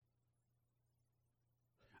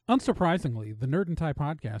Unsurprisingly, the Nerd and Tie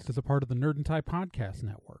podcast is a part of the Nerd and Tie Podcast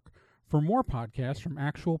Network. For more podcasts from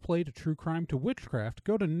actual play to true crime to witchcraft,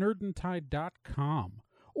 go to nerdandtie.com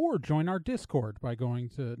or join our Discord by going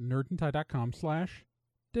to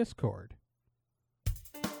nerdandtie.com/Discord.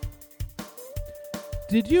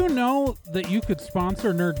 Did you know that you could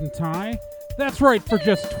sponsor Nerd and Tie? That's right, for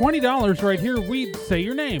just $20 right here, we'd say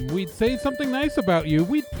your name. We'd say something nice about you.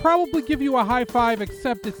 We'd probably give you a high five,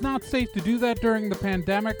 except it's not safe to do that during the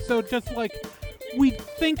pandemic, so just we'd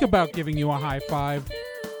think about giving you a high five,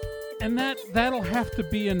 and that'll have to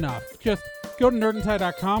be enough. Just go to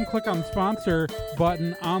nerdandtie.com, click on the sponsor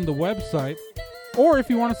button on the website, or if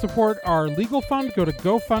you want to support our legal fund, go to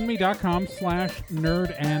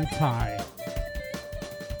gofundme.com/nerdandtie.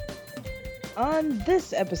 On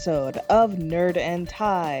this episode of Nerd and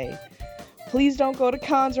Tie, please don't go to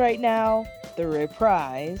cons right now, the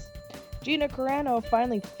reprise, Gina Carano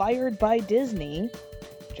finally fired by Disney,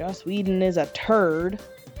 Joss Whedon is a turd,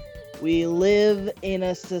 we live in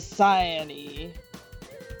a society,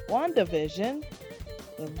 WandaVision,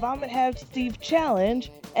 the Vomit Have Steve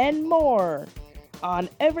Challenge, and more on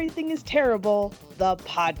Everything is Terrible, the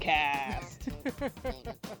podcast.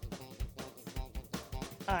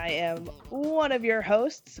 I am one of your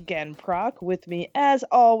hosts, Gen Proc. With me, as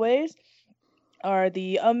always, are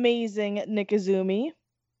the amazing Nick Izumi.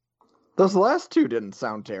 Those last two didn't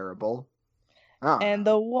sound terrible. And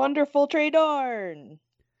the wonderful Trey Dorn.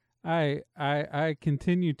 I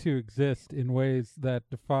continue to exist in ways that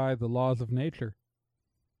defy the laws of nature.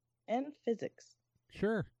 And physics.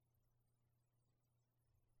 Sure.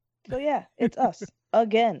 So yeah, it's us.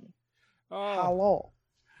 Again. Oh, Hello.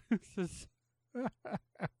 this is...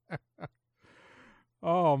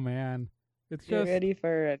 Oh man, it's Get just ready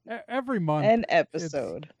for every month an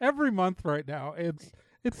episode. Every month right now, it's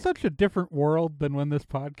such a different world than when this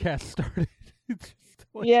podcast started. It's just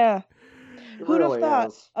Yeah. It Who'd really have thought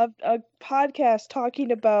is. a podcast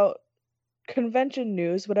talking about convention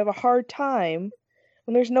news would have a hard time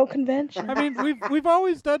when there's no convention? I mean, we've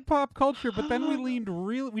always done pop culture, but then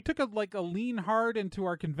we took a lean hard into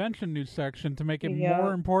our convention news section to make it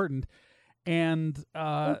more important. And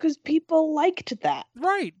because people liked that.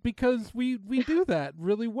 Right, because we do that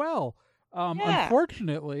really well.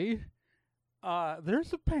 Unfortunately,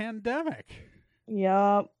 there's a pandemic.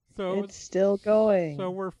 Yup. So it's still going. So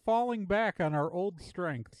we're falling back on our old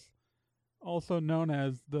strengths, also known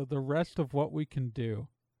as the rest of what we can do.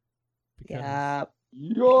 Yup.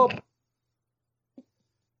 Yup.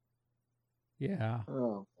 Yeah.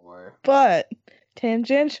 Oh boy. But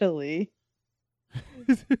tangentially,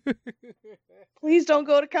 please don't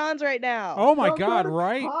go to cons right now. Oh my God!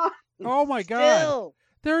 Right? Oh my God! Still,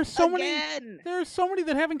 There are so again. There are so many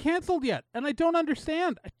that haven't canceled yet, and I don't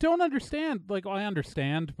understand. Like, I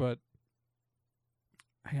understand, but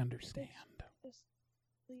I understand. Just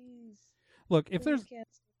please. Look, if Please there's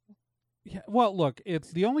cancel. yeah, well, look,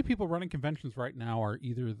 it's the only people running conventions right now are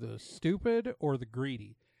either the stupid or the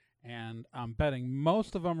greedy, and I'm betting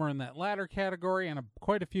most of them are in that latter category, and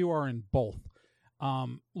quite a few are in both.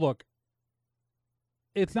 Look,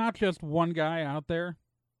 it's not just one guy out there.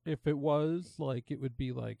 If it was, like, it would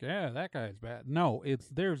be like, yeah, that guy's bad. No,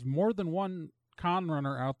 there's more than one con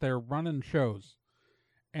runner out there running shows.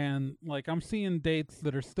 And, like, I'm seeing dates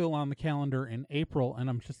that are still on the calendar in April, and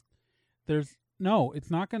I'm just, no, it's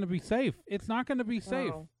not going to be safe. It's not going to be safe.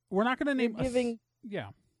 No. We're not going to name... You're giving yeah.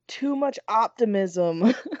 too much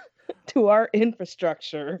optimism to our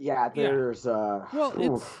infrastructure. Yeah, there's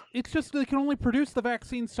Well, it's just they can only produce the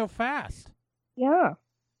vaccine so fast. Yeah.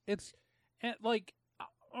 It's, like...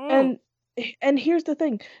 And here's the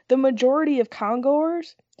thing. The majority of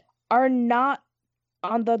congoers are not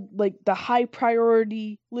on the high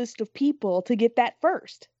priority list of people to get that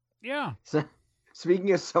first. Yeah. So,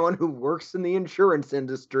 speaking as someone who works in the insurance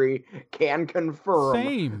industry, can confirm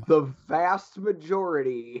Same. the vast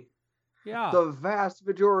majority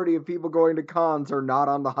of people going to cons are not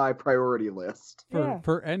on the high priority list.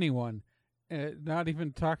 For anyone. Not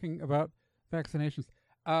even talking about vaccinations.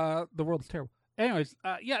 The world's terrible. Anyways,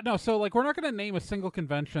 so, like, we're not going to name a single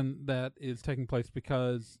convention that is taking place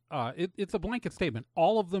because it's a blanket statement.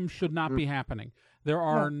 All of them should not be happening. There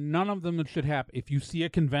are none of them that should happen. If you see a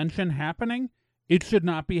convention happening, it should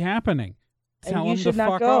not be happening. Tell them to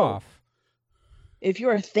fuck off. If you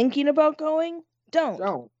are thinking about going,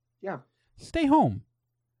 don't. Yeah. Stay home.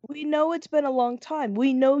 We know it's been a long time.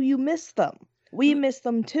 We know you miss them. We miss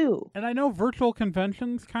them too. And I know virtual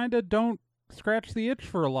conventions kind of don't scratch the itch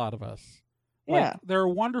for a lot of us. Like, Yeah. they're a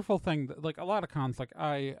wonderful thing. Like, a lot of cons, like,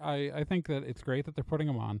 I think that it's great that they're putting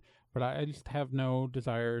them on, but I just have no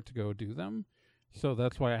desire to go do them. So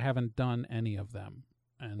that's why I haven't done any of them.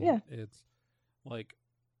 and Yeah. it's like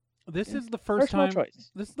this Yeah. is the first Personal time.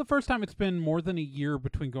 choice. This is the first time it's been more than a year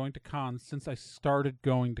between going to cons since I started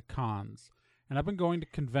going to cons, and I've been going to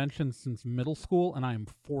conventions since middle school, and I am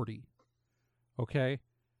 40. Okay,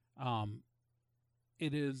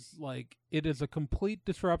 it is a complete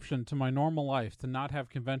disruption to my normal life to not have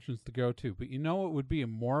conventions to go to. But you know what would be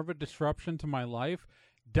more of a disruption to my life?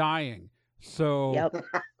 Dying. So, Yep.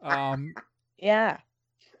 um, Yeah.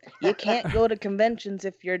 You can't go to conventions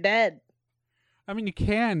if you're dead. I mean, you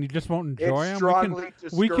can. You just won't enjoy It's them. strongly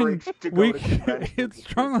We can. discouraged to go to conventions. It's if you're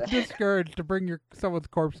strongly dead. discouraged to bring someone's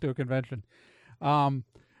corpse to a convention.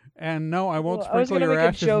 And no, I won't Well, I was sprinkle gonna your make a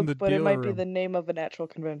ashes in joke, the but it dealer might be room. the name of an actual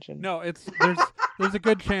convention. No, there's a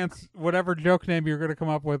good chance whatever joke name you're going to come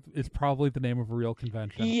up with is probably the name of a real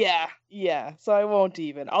convention. Yeah. So I won't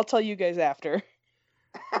even. I'll tell you guys after.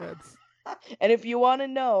 It's- And if you want to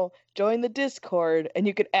know, join the Discord, and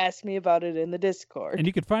you could ask me about it in the Discord. and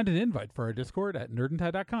you can find an invite for our Discord at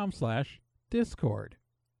nerdandtie.com/discord.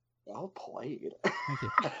 Well played. Thank you.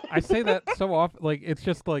 I say that so often, like it's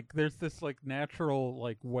just like there's this like natural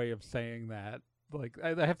like way of saying that. Like I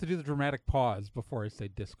have to do the dramatic pause before I say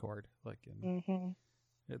Discord. Like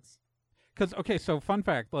it's because okay. So fun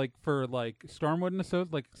fact, like for like Stormwood and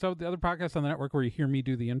Associates, like some of the other podcasts on the network where you hear me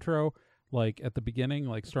do the intro, like at the beginning,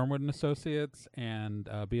 like Stormwood and Associates and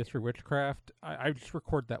BS3 Witchcraft, I just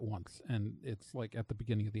record that once, and it's like at the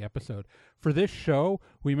beginning of the episode. For this show,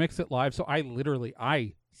 we mix it live, so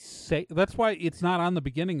I say that's why it's not on the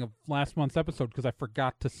beginning of last month's episode because I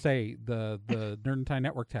forgot to say the Nerd and Tie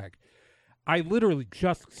Network tag. I literally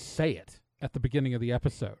just say it at the beginning of the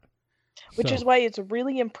episode, Which is why it's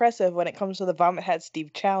really impressive when it comes to the Vomit Hat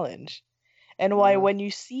Steve challenge, and why when you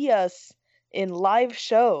see us in live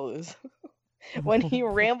shows, when he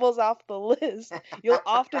rambles off the list, you'll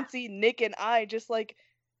often see Nick and I just like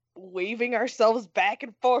waving ourselves back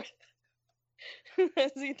and forth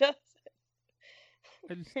as he does.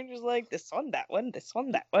 We're just like this one, that one, this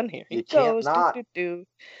one, that one. Here he You can't goes. not. Do.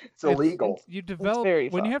 It's illegal. You develop very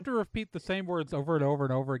when you fun. have to repeat the same words over and over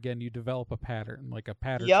and over again. You develop a pattern, like a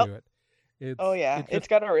pattern Yep. to it. It's, Oh yeah, it's it's just,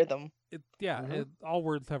 got a rhythm. all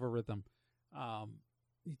words have a rhythm.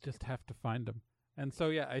 You just have to find them. And so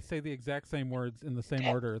yeah, I say the exact same words in the same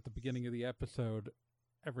order at the beginning of the episode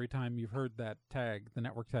every time you've heard that tag, the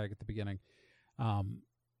network tag at the beginning.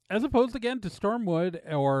 As opposed again to Stormwood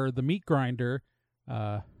or the Meat Grinder.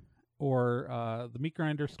 Or the Meat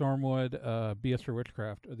Grinder, Stormwood, BS for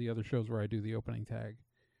Witchcraft are the other shows where I do the opening tag.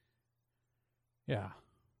 Yeah.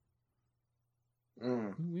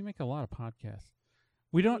 We make a lot of podcasts.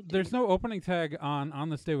 We don't. There's no opening tag on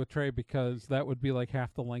This Day with Trey because that would be like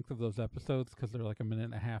half the length of those episodes because they're like a minute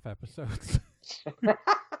and a half episodes.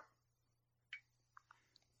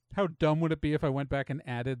 How dumb would it be if I went back and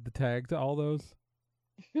added the tag to all those?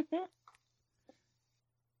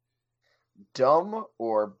 Dumb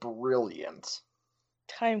or brilliant?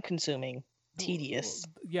 Time consuming, tedious.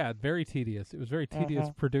 Yeah, very tedious. It was very tedious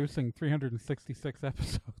producing 366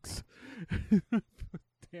 episodes.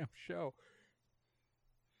 Damn show.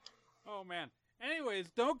 Oh man. Anyways,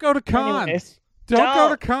 don't go to cons. Anyways, don't go to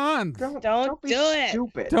don't. cons. Don't be do it.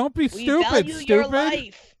 stupid. Don't be We stupid, value stupid. your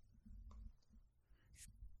life.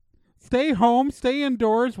 Stay home, stay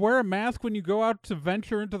indoors, wear a mask when you go out to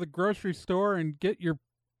venture into the grocery store and get your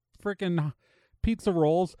freaking pizza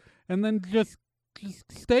rolls, and then just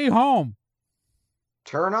stay home.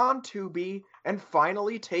 Turn on Tubi and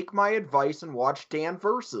finally take my advice and watch Dan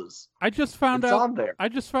Versus. I just found It's out on there. I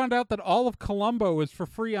just found out that all of Columbo is for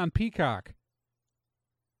free on Peacock.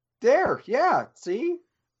 There, yeah, see?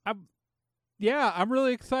 I'm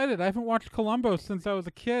really excited. I haven't watched Columbo since I was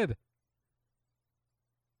a kid.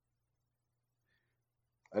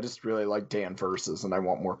 I just really like Dan Versus, and I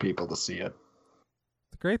want more people to see it.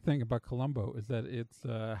 The great thing about Columbo is that it's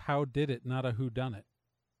how did it, not a who done it.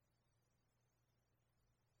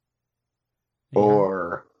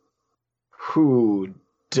 Or who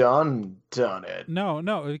done it? No,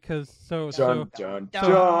 because Dun, so dun, Dun.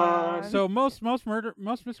 dun. so most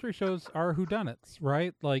mystery shows are whodunits,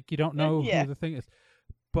 right? Like you don't know Yeah. who the thing is.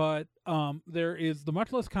 But there is the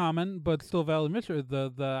much less common but still valid mystery,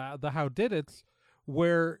 the how did it's,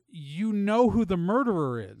 where you know who the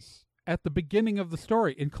murderer is at the beginning of the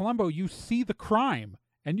story. In Columbo, you see the crime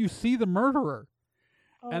and you see the murderer,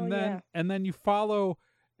 and then you follow.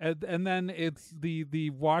 And then it's the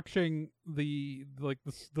watching the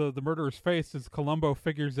murderer's face as Columbo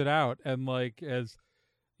figures it out, and like as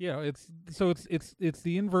you know, it's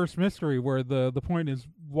the inverse mystery where the point is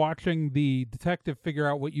watching the detective figure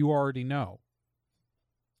out what you already know.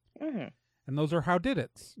 Mm-hmm. And those are how did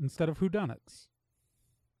it's instead of who done it's.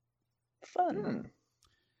 Fun.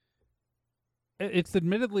 it's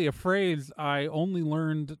admittedly a phrase I only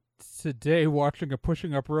learned today watching a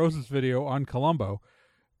Pushing Up Roses video on Columbo.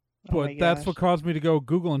 Oh my But that's gosh. what caused me to go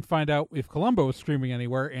Google and find out if Columbo is streaming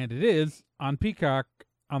anywhere, and it is on Peacock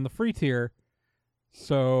on the free tier.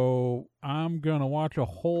 So I'm gonna watch a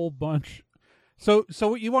whole bunch. So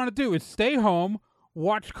what you want to do is stay home,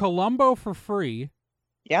 watch Columbo for free,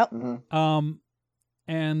 Yep.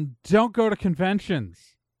 and don't go to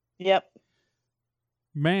conventions. Yep.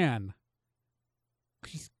 Man,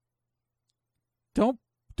 just don't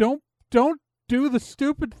do the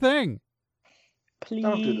stupid thing. Please.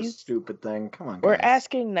 Don't do the stupid thing. Come on, We're guys.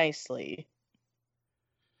 asking nicely.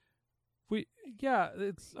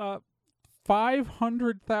 It's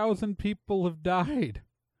 500,000 people have died.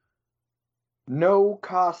 No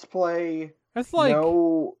cosplay. That's like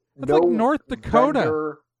no North Dakota.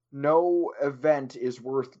 vendor, no event is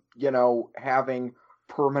worth, having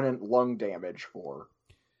permanent lung damage for.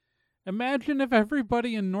 Imagine if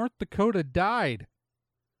everybody in North Dakota died.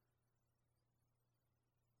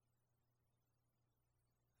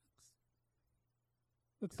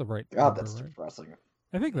 That's the right God, number, that's right? depressing.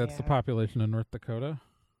 I think that's the Yeah. population of North Dakota.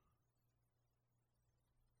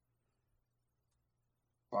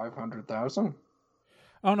 500,000?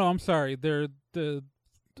 Oh no, I'm sorry. The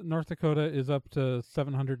North Dakota is up to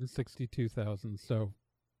 762,000, so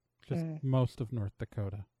just most of North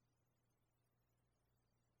Dakota.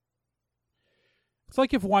 It's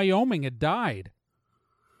like if Wyoming had died.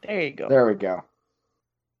 There you go. There we go.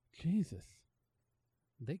 Jesus.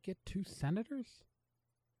 They get 2 senators?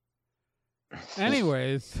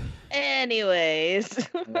 Anyways. Anyways,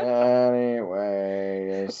 Anyways.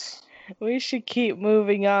 we should keep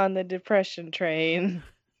moving on the depression train.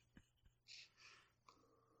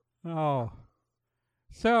 Oh.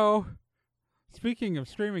 So, speaking of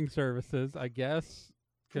streaming services, I guess,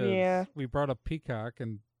 because Yeah. we brought up Peacock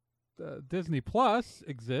and Disney Plus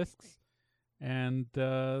exists, and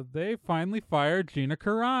they finally fired Gina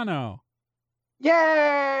Carano. Yay!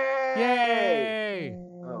 Yay!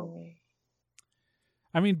 Oh.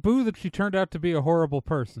 I mean, boo that she turned out to be a horrible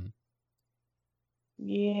person.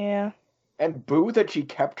 Yeah. And boo that she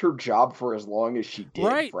kept her job for as long as she did,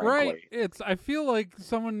 Right. frankly. I feel like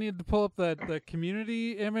someone needed to pull up the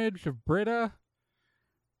Community image of Britta.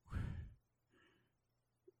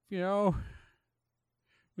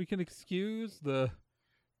 We can excuse the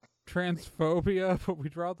transphobia, but we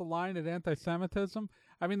draw the line at anti-Semitism.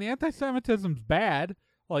 I mean, the anti-Semitism's bad.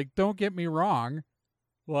 Like, don't get me wrong.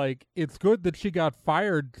 Like, it's good that she got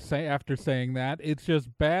fired after saying that. It's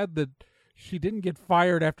just bad that she didn't get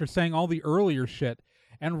fired after saying all the earlier shit.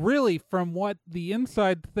 And really, from what the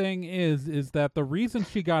inside thing is that the reason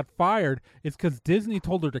she got fired is because Disney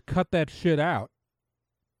told her to cut that shit out.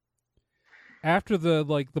 After the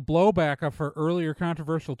blowback of her earlier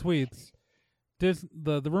controversial tweets,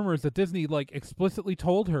 the rumor is that Disney explicitly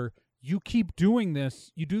told her, you keep doing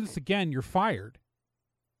this, you do this again, you're fired.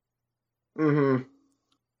 Mm-hmm.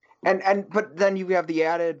 But then you have the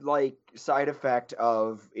added side effect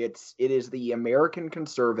of it is the American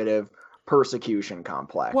conservative persecution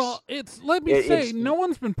complex. Well, no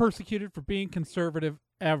one's been persecuted for being conservative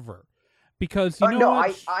ever, because I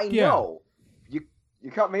know. You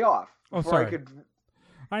cut me off. Oh, sorry.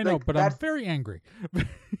 I know, but I'm very angry.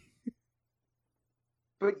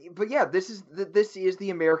 But yeah, this is the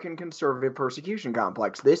American conservative persecution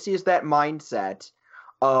complex. This is that mindset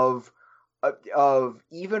of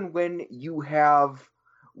even when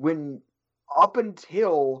up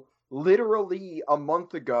until literally a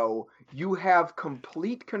month ago, you have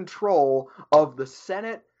complete control of the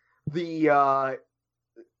Senate, the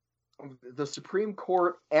Supreme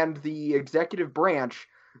Court, and the executive branch.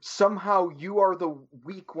 Somehow you are the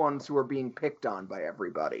weak ones who are being picked on by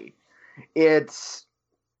everybody.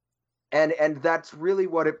 And that's really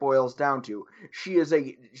what it boils down to. She's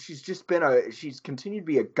continued to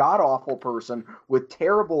be a god-awful person with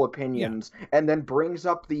terrible opinions, and then brings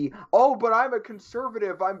up but I'm a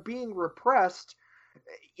conservative, I'm being repressed,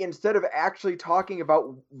 instead of actually talking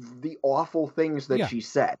about the awful things that she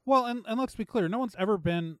said. Well, and let's be clear, no one's ever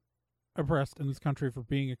been oppressed in this country for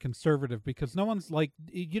being a conservative, because no one's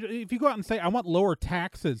if you go out and say, I want lower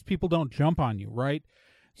taxes, people don't jump on you, right?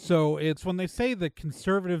 So it's when they say that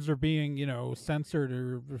conservatives are being, censored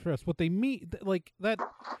or repressed, what they mean, that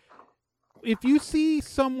if you see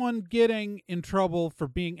someone getting in trouble for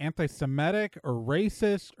being anti-Semitic or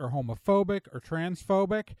racist or homophobic or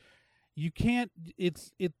transphobic, you can't,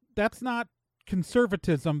 that's not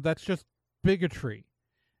conservatism, that's just bigotry.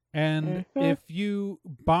 And if you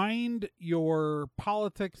bind your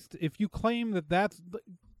politics, if you claim that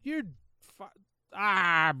you're,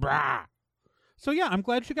 brah. So yeah, I'm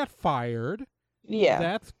glad she got fired. Yeah.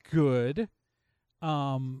 That's good.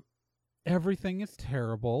 Everything is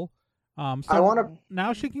terrible. So I wanna-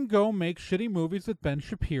 now she can go make shitty movies with Ben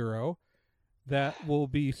Shapiro that will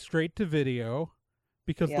be straight to video,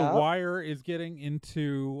 because The Yep. Wire is getting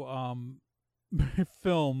into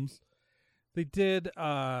films. They did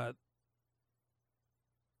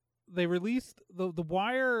they released the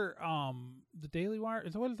Wire, the Daily Wire.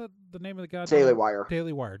 What is that the name of the goddamn Daily Wire.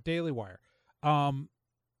 Daily Wire. Daily Wire.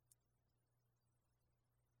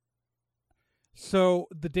 So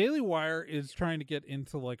the Daily Wire is trying to get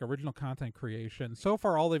into like original content creation. So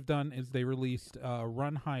far, all they've done is they released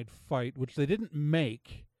Run, Hide, Fight, which they didn't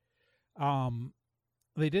make.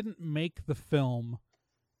 They didn't make the film.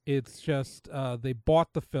 It's just they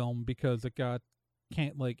bought the film because it got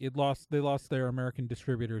they lost their American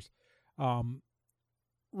distributors. Run,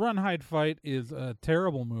 Hide, Fight is a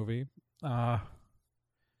terrible movie. That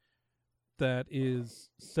is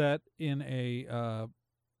set in a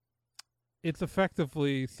it's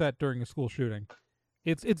effectively set during a school shooting.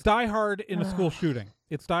 It's Die Hard in a school shooting.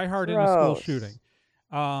 It's Die Hard in a school Gross. shooting.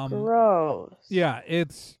 Gross. Yeah,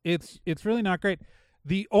 it's really not great.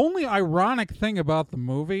 The only ironic thing about the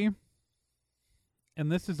movie,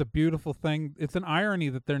 and this is a beautiful thing, it's an irony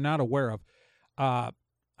that they're not aware of. I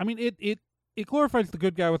mean, it glorifies the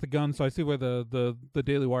good guy with the gun, so I see why the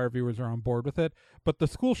Daily Wire viewers are on board with it. But the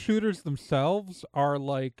school shooters themselves are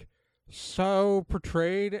like so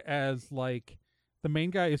portrayed as like the main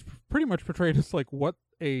guy is pretty much portrayed as like what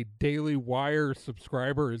a Daily Wire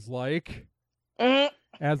subscriber is like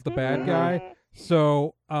as the bad guy.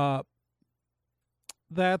 So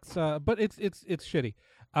that's but it's shitty.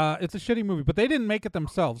 It's a shitty movie, but they didn't make it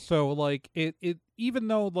themselves. So like it even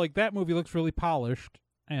though like that movie looks really polished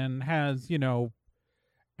and has, you know,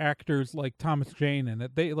 actors like Thomas Jane in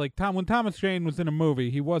it. They like when Thomas Jane was in a movie,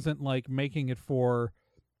 he wasn't like making it for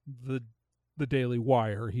the Daily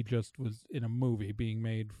Wire. He just was in a movie being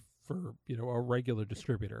made for, you know, a regular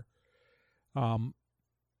distributor. And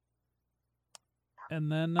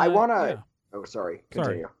then I want to. yeah. Oh, sorry.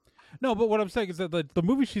 Continue. No, but what I'm saying is that the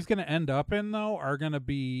movies she's going to end up in, though, are going to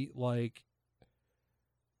be, like,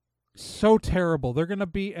 so terrible. They're going to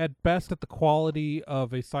be, at best, at the quality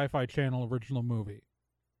of a Sci-Fi Channel original movie.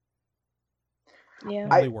 Yeah.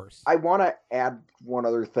 Really worse. I want to add one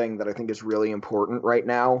other thing that I think is really important right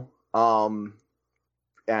now.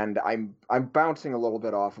 And I'm bouncing a little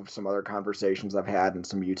bit off of some other conversations I've had and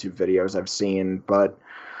some YouTube videos I've seen, but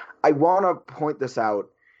I want to point this out.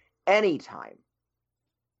 Anytime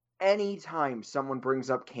someone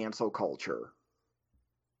brings up cancel culture,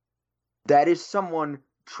 that is someone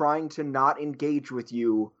trying to not engage with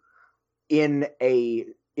you in an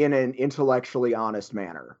intellectually honest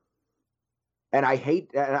manner. And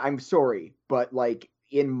I'm sorry, but like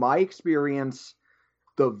in my experience,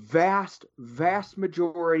 the vast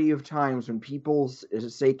majority of times when people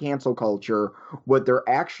say cancel culture, what they're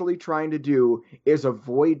actually trying to do is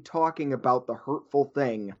avoid talking about the hurtful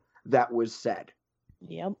thing that was said.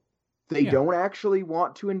 Yep. They don't actually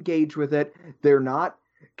want to engage with it. They're not,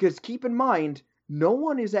 because keep in mind, no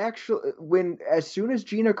one is actually, as soon as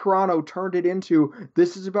Gina Carano turned it into,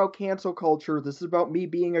 this is about cancel culture, this is about me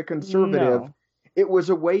being a conservative, No. it was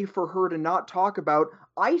a way for her to not talk about,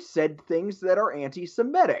 I said things that are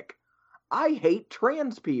anti-Semitic. I hate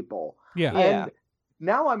trans people. Yeah. And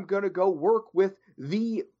now I'm going to go work with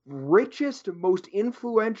the richest, most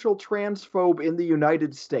influential transphobe in the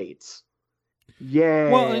United States. Yay.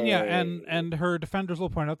 Well, and her defenders will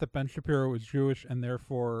point out that Ben Shapiro is Jewish, and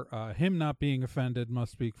therefore him not being offended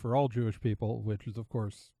must speak for all Jewish people, which is, of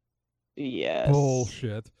course,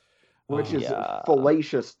 bullshit. Which is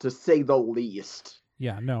fallacious, to say the least.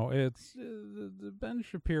 Yeah, no, it's Ben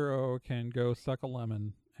Shapiro can go suck a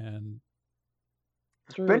lemon, and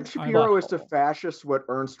Ben Shapiro is to fascists what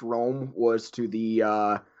Ernst Röhm was to the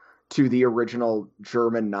original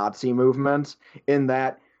German Nazi movement, in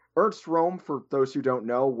that Ernst Röhm, for those who don't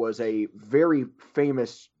know, was a very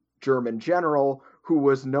famous German general who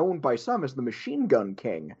was known by some as the Machine Gun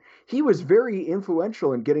King. He was very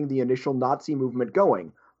influential in getting the initial Nazi movement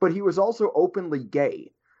going, but he was also openly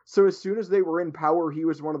gay. So as soon as they were in power, he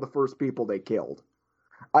was one of the first people they killed.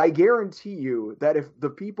 I guarantee you that if the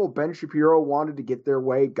people Ben Shapiro wanted to get their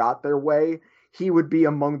way got their way, he would be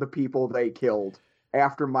among the people they killed,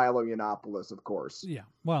 after Milo Yiannopoulos, of course. yeah,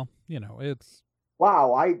 well, you know, it's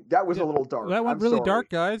Wow, that was a little dark. that went I'm really sorry. dark,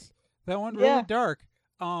 guys. That went Yeah. really dark.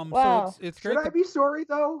 Wow. So it's great. Should I be sorry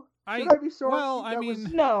though? Should I be sorry? Well, I That mean,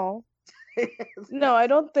 was- No. No, I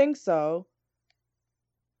don't think so.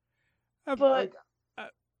 But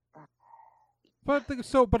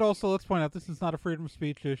but also let's point out this is not a freedom of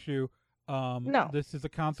speech issue. No. This is a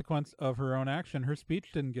consequence of her own action. Her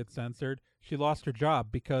speech didn't get censored. She lost her job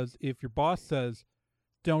because if your boss says,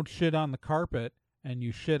 don't shit on the carpet, and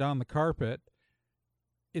you shit on the carpet,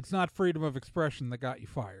 it's not freedom of expression that got you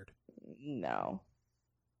fired. No.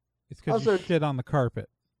 It's because you shit on the carpet.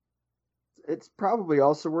 It's probably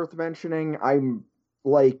also worth mentioning, I'm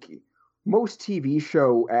like, most TV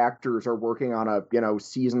show actors are working on a,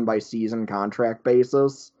 season by season contract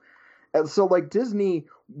basis. And so, like, Disney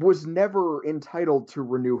was never entitled to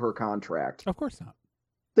renew her contract. Of course not.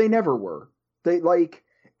 They never were.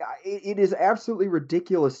 It is absolutely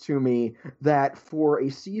ridiculous to me that for a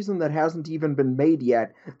season that hasn't even been made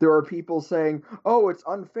yet, there are people saying, oh, it's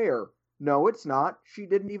unfair. No, it's not. She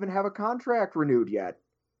didn't even have a contract renewed yet.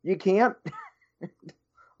 You can't.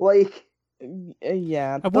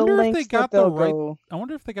 Yeah. I wonder if they got the right. I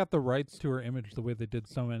wonder if they got the rights to her image the way they did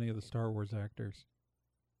so many of the Star Wars actors.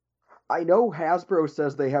 I know Hasbro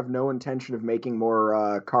says they have no intention of making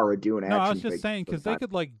more Cara Dune action. No, I was just saying because they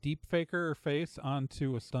could like deep fake her face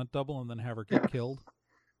onto a stunt double and then have her get killed.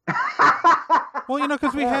 Well,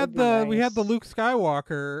 because we had the Luke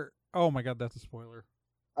Skywalker. Oh my God, that's a spoiler.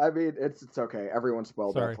 I mean, it's okay. Everyone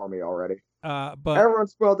spoiled that for me already. But everyone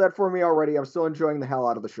spoiled that for me already. I'm still enjoying the hell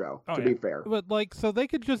out of the show. To be fair, but so they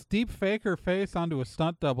could just deep fake her face onto a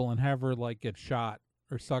stunt double and have her like get shot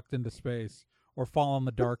or sucked into space. Or fall on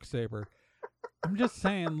the dark saber. I'm just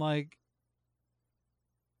saying, like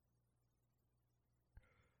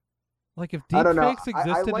if deepfakes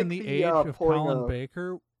existed in the age of Colin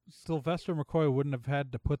Baker, Sylvester McCoy wouldn't have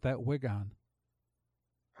had to put that wig on.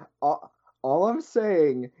 All I'm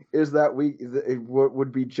saying is that what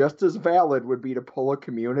would be just as valid would be to pull a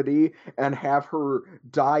Community and have her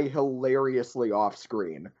die hilariously off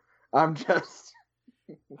screen. I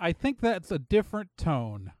think that's a different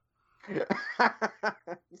tone.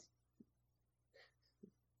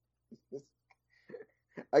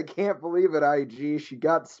 I can't believe it, IG. She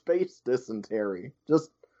got space dysentery. Just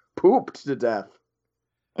pooped to death.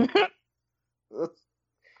 It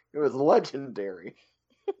was legendary.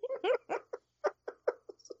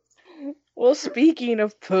 Well, speaking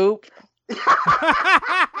of poop.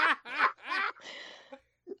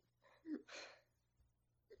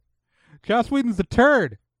 Joss Whedon's a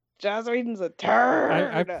turd. Joss Whedon's a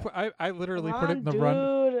turd. I literally put it in the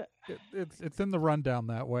run. It's in the rundown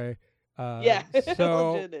that way. Yeah,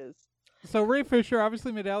 so it is. So Ray Fisher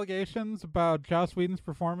obviously made allegations about Joss Whedon's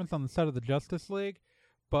performance on the set of the Justice League,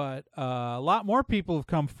 but a lot more people have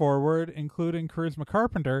come forward, including Charisma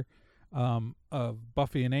Carpenter of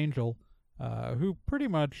Buffy and Angel, who pretty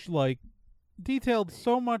much detailed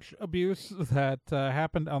so much abuse that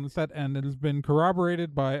happened on the set, and it has been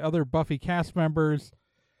corroborated by other Buffy cast members.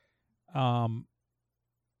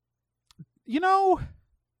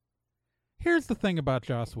 Here's the thing about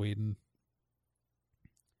Joss Whedon.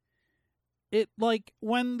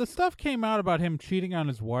 When the stuff came out about him cheating on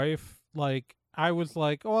his wife, I was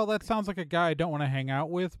like, oh, well, that sounds like a guy I don't want to hang out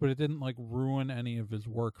with, but it didn't ruin any of his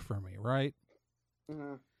work for me, right?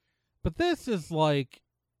 Mm-hmm. But this is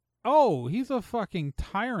oh, he's a fucking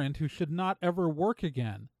tyrant who should not ever work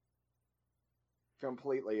again.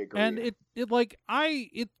 Completely agree. And it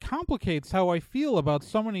complicates how I feel about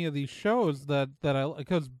so many of these shows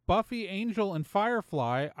because Buffy, Angel, and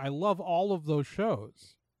Firefly, I love all of those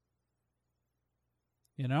shows.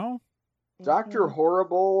 Dr.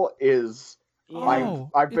 Horrible is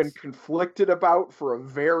I've been conflicted about for a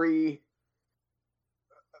very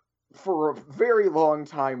long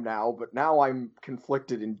time now, but now I'm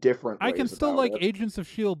conflicted in different ways. I can still like Agents of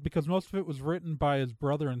S.H.I.E.L.D. because most of it was written by his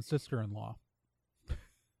brother and sister-in-law.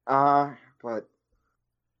 But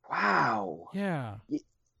wow. Yeah.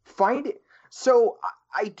 Find it. So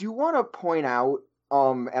I do want to point out,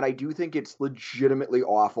 and I do think it's legitimately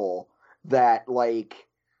awful that Ray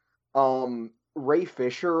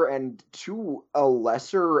Fisher and to a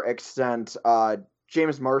lesser extent,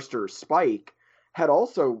 James Marsters Spike had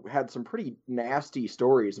also had some pretty nasty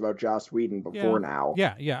stories about Joss Whedon before now.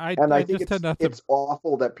 Yeah. I think it's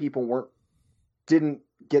awful that people didn't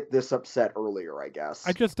get this upset earlier, I guess.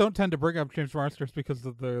 I just don't tend to bring up James Marsters because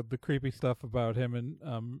of the creepy stuff about him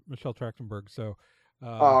and Michelle Trachtenberg. So,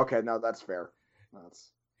 okay, no, that's fair.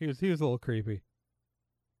 He was a little creepy.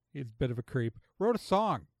 He's a bit of a creep. Wrote a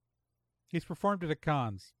song. He's performed it at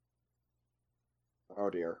cons. Oh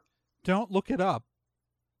dear! Don't look it up.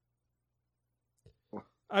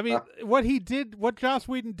 I mean, what Joss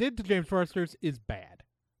Whedon did to James Marsters is bad.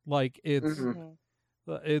 It's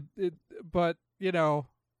but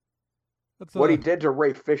what he did to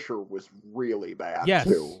Ray Fisher was really bad. Yes,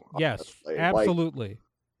 too, yes, absolutely.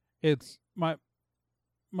 It's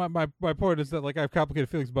my point is that like I have complicated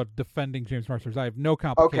feelings about defending James Marsters. I have no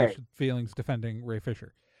complicated feelings defending Ray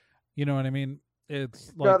Fisher. You know what I mean?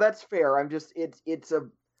 It's like, no, that's fair. I'm just it's a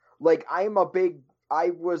like I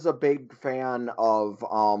was a big fan of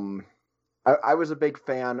I was a big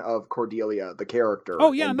fan of Cordelia, the character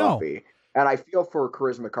in Buffy. And I feel for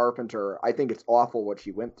Charisma Carpenter. I think it's awful what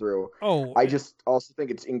she went through. I just also think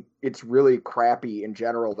it's really crappy in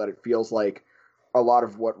general that it feels like a lot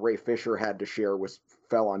of what Ray Fisher had to share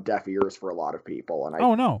fell on deaf ears for a lot of people. And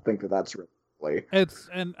I think that's really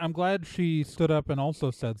and I'm glad she stood up and also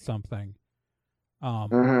said something.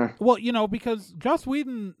 Well, because Joss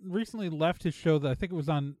Whedon recently left his show that I think it was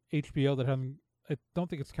on HBO that I don't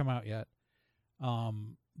think it's come out yet.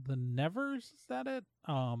 The Nevers, is that it?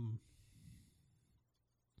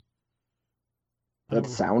 That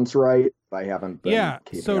sounds right. I haven't been. Yeah,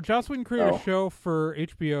 so Joss Whedon created a show for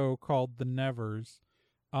HBO called The Nevers.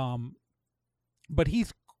 But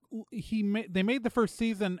they made the first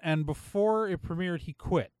season, and before it premiered, he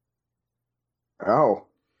quit. Oh.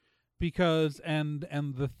 Because and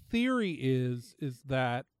the theory is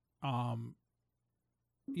that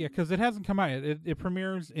because it hasn't come out yet. It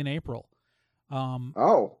premieres in April.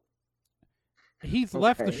 He's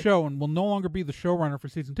left the show and will no longer be the showrunner for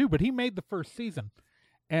season 2, but he made the first season.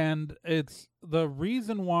 And it's the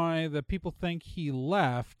reason why that people think he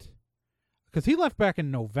left, because he left back in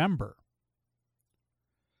November.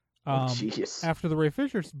 After the Ray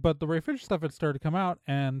Fisher, but the Ray Fisher stuff had started to come out,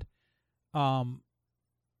 and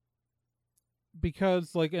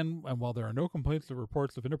because like and while there are no complaints or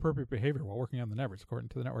reports of inappropriate behavior while working on the Nevers, according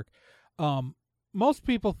to the network, most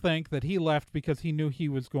people think that he left because he knew he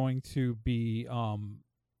was going to be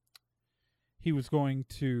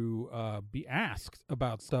be asked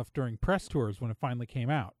about stuff during press tours when it finally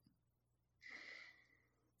came out.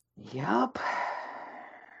 Yep.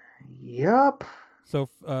 So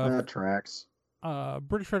that tracks.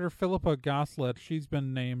 British writer Philippa Gosselaar, she's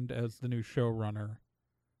been named as the new showrunner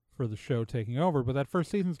for the show taking over, but that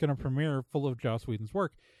first season's going to premiere full of Joss Whedon's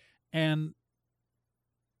work, and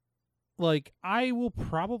like I will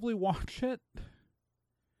probably watch it.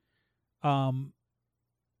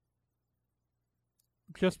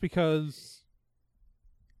 Just because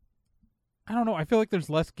I don't know, I feel like there's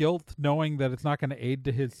less guilt knowing that it's not going to aid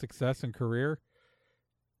to his success and career.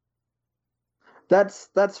 That's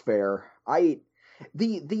fair.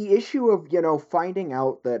 The issue of, finding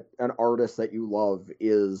out that an artist that you love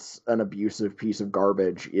is an abusive piece of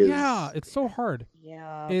garbage is... Yeah, it's so hard.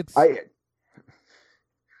 Yeah.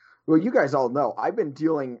 Well, you guys all know,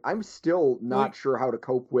 I'm still not sure how to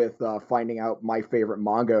cope with finding out my favorite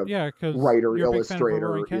manga writer,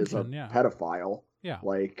 illustrator is a pedophile. Yeah.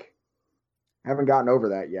 Like, haven't gotten over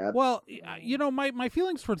that yet. Well, my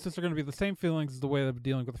feelings towards this are going to be the same feelings as the way that I'm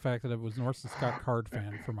dealing with the fact that I was an Orson Scott Card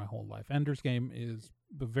fan for my whole life. Ender's Game is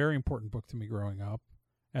a very important book to me growing up,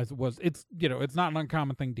 as it was. It's not an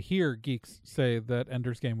uncommon thing to hear geeks say that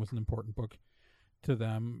Ender's Game was an important book to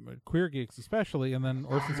them, queer geeks especially, and then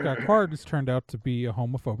Orson Scott Card has turned out to be a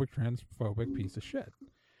homophobic, transphobic piece of shit.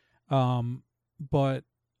 But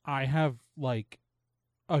I have like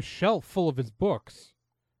a shelf full of his books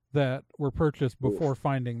that were purchased before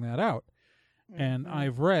finding that out. And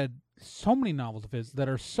I've read so many novels of his that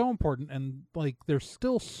are so important, and like they're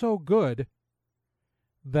still so good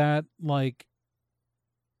that like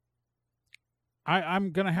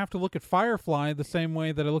I'm gonna have to look at Firefly the same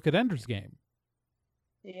way that I look at Ender's Game.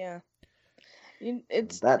 Yeah.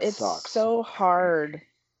 It's sucks. So hard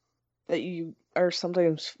that you are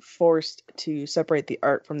sometimes forced to separate the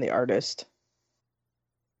art from the artist.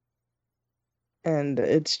 And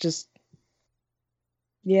it's just,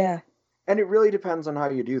 yeah. And it really depends on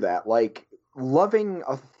how you do that. Like, loving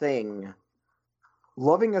a thing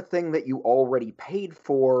that you already paid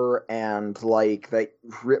for and, like, that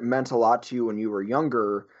meant a lot to you when you were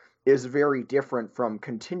younger is very different from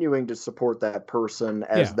continuing to support that person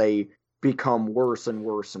as they become worse and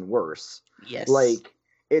worse and worse. Yes. Like,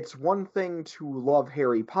 it's one thing to love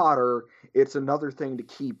Harry Potter, it's another thing to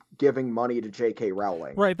keep giving money to J.K.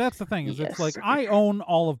 Rowling. Right, that's the thing, is it's like, I own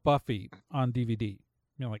all of Buffy on DVD.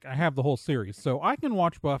 Like, I have the whole series, so I can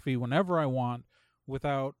watch Buffy whenever I want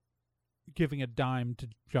without giving a dime to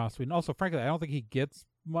Joss Whedon. Also, frankly, I don't think he gets...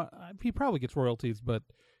 he probably gets royalties, but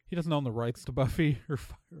he doesn't own the rights to Buffy or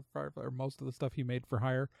Firefly or most of the stuff he made for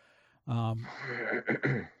hire.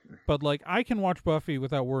 But like, I can watch Buffy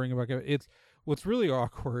without worrying about it. It's what's really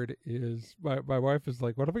awkward is my wife is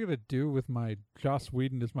like, "What am I going to do with my Joss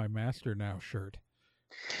Whedon is my master now shirt?"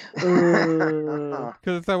 Because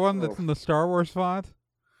it's that one that's in the Star Wars font.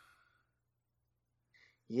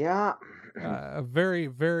 Yeah, a very,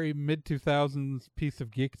 very mid-2000s piece of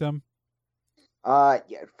geekdom. Yeah,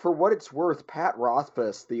 for what it's worth, Pat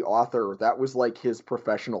Rothfuss, the author, that was like his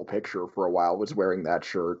professional picture for a while, was wearing that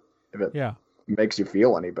shirt. If it makes you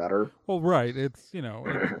feel any better. Well, right. It's,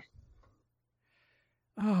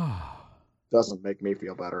 Doesn't make me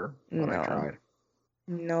feel better, but No. I tried.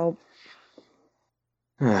 Nope.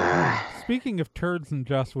 Speaking of turds and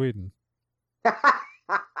Joss Whedon.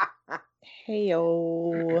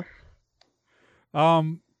 Heyo.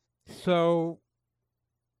 So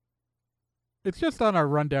it's just on our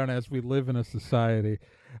rundown as we live in a society.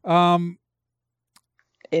 In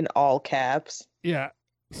all caps. Yeah.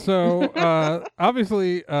 So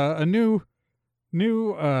obviously a new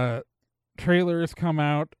trailer has come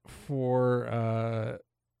out for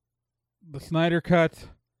the Snyder Cut.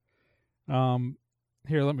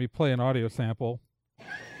 Here, let me play an audio sample.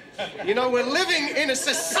 You know, we're living in a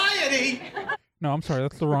society. No, I'm sorry,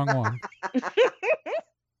 that's the wrong one.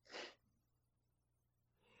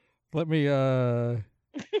 Let me Try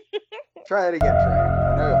it again, Trey.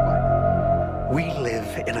 I know you'll find it. We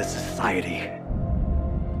live in a society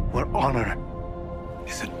where honor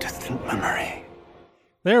is a distant memory.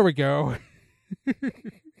 There we go.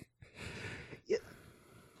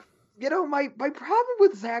 You know, my problem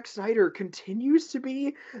with Zack Snyder continues to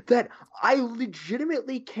be that I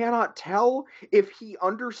legitimately cannot tell if he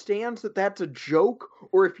understands that that's a joke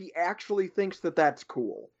or if he actually thinks that that's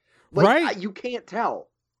cool. Like, Right? You can't tell.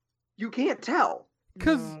 You can't tell.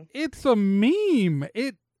 Because No. it's a meme.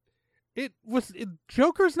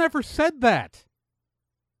 Joker's never said that.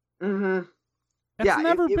 Mm-hmm. It's Yeah,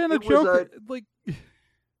 never been a it was joke.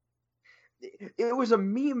 It was a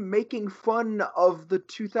meme making fun of the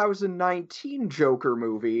 2019 Joker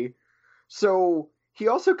movie. So he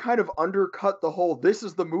also kind of undercut the whole "this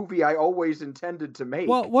is the movie I always intended to make."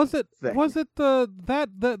 Well, was it thing.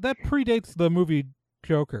 that predates the movie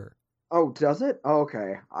Joker? Oh, does it? Oh,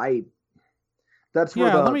 okay. That's where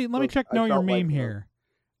Yeah, the, let me check I Know Your felt like Meme the- here.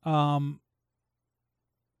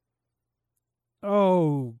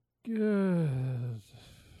 Oh, good.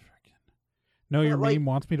 Know Your like- Meme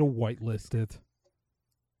wants me to whitelist it.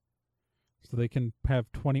 So they can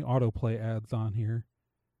have 20 autoplay ads on here.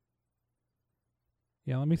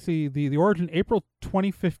 Yeah, let me see. The origin, April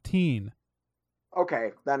 2015.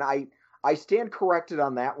 Okay, then I stand corrected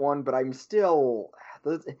on that one, but you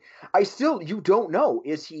don't know.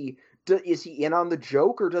 Is he in on the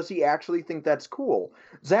joke, or does he actually think that's cool?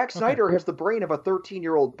 Zack Snyder has the brain of a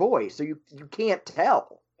 13-year-old boy, so you can't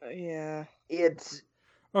tell. Yeah. It's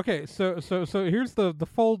Okay, so here's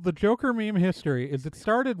the Joker meme history. Is it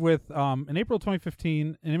started with in April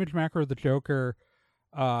 2015 an image macro of the Joker,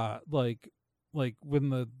 like when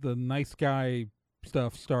the nice guy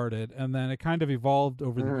stuff started, and then it kind of evolved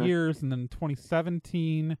over the years, and then in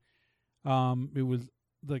 2017, it was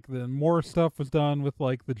like the more stuff was done with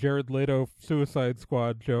like the Jared Leto Suicide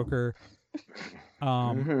Squad Joker.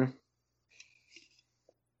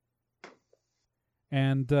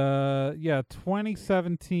 And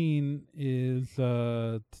 2017 is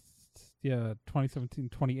 2017,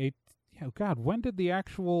 28. Yeah, God, when did the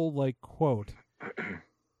actual like quote?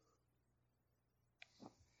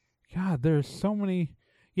 God, there's so many.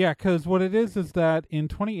 Yeah, because what it is that in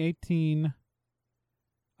 2018,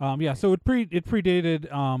 so it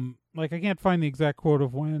predated. Like I can't find the exact quote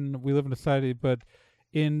of when We Live in a Society, but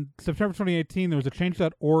in September 2018 there was a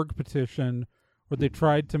Change.org petition where they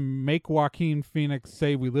tried to make Joaquin Phoenix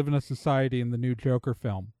say "We live in a society" in the new Joker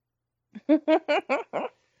film.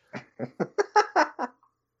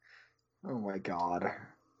 Oh my god.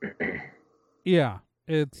 Yeah,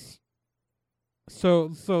 it's so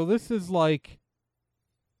this is like,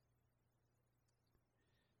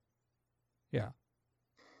 yeah.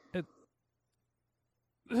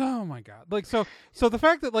 Oh my god. Like so the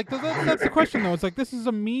fact that like that's the question though. It's like this is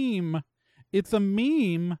a meme. It's a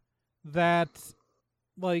meme that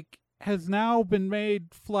like has now been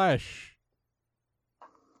made flesh.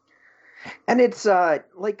 And it's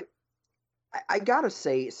like I gotta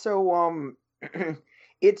say, so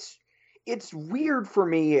it's weird for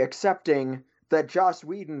me accepting that Joss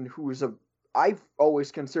Whedon, who's I've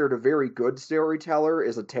always considered a very good storyteller,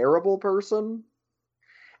 is a terrible person,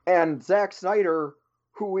 and Zack Snyder,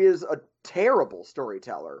 who is a terrible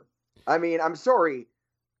storyteller. I mean, I'm sorry,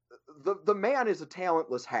 the man is a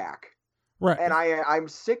talentless hack. Right. And I'm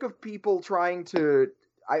sick of people trying to.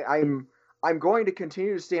 I'm going to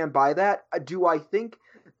continue to stand by that. Do I think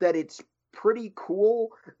that it's pretty cool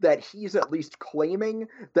that he's at least claiming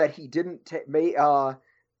that he didn't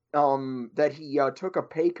that he took a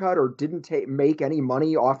pay cut or didn't make any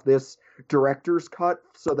money off this director's cut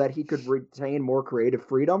so that he could retain more creative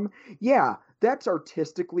freedom. Yeah, that's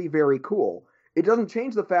artistically very cool. It doesn't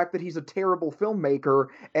change the fact that he's a terrible filmmaker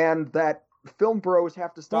and that film bros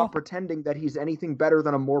have to stop pretending that he's anything better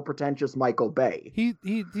than a more pretentious Michael Bay. He's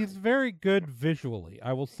very good visually.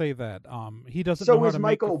 I will say that. He doesn't. So know how is to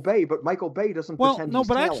Michael make Bay, but Michael Bay doesn't well, pretend. no, he's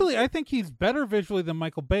but talented. actually, I think he's better visually than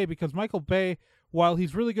Michael Bay because Michael Bay, while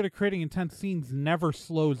he's really good at creating intense scenes, never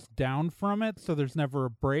slows down from it. So there's never a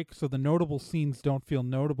break. So the notable scenes don't feel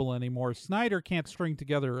notable anymore. Snyder can't string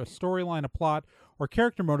together a storyline, a plot, or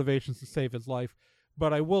character motivations to save his life.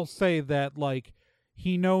 But I will say that, like,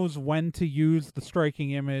 he knows when to use the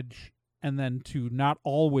striking image and then to not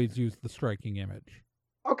always use the striking image.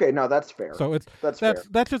 Okay, no, that's fair. So that's fair.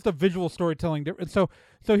 That's just a visual storytelling difference. So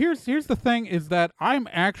here's the thing is that I'm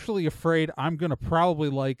actually afraid I'm gonna probably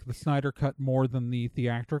like the Snyder cut more than the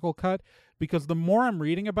theatrical cut, because the more I'm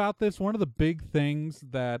reading about this, one of the big things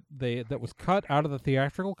that was cut out of the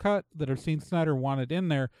theatrical cut that I've seen Snyder wanted in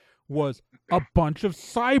there was a bunch of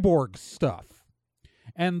Cyborg stuff.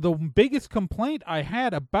 And the biggest complaint I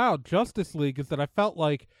had about Justice League is that I felt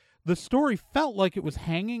like the story felt like it was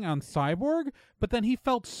hanging on Cyborg, but then he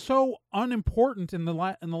felt so unimportant in the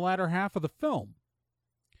latter half of the film.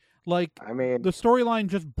 Like, I mean, the storyline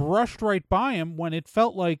just brushed right by him when it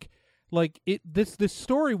felt like this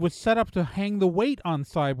story was set up to hang the weight on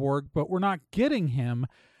Cyborg, but we're not getting him.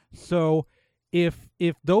 So if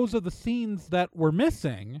those are the scenes that we're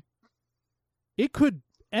missing, it could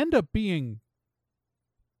end up being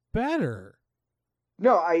better.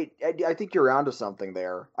 No, I think you're onto something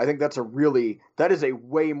there. I think that is a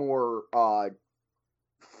way more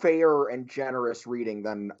fair and generous reading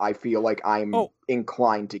than I feel like I'm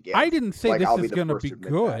inclined to give. I didn't say like, this is is going to be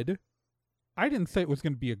good. That. I didn't say it was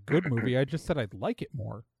going to be a good movie. I just said I'd like it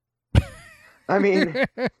more. I mean,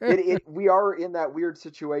 we are in that weird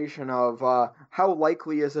situation of how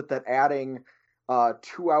likely is it that adding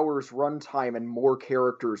 2 hours runtime and more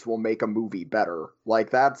characters will make a movie better? Like,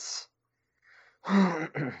 that's...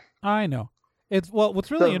 I know. What's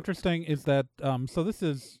really interesting is that so this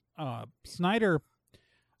is Snyder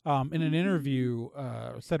in an interview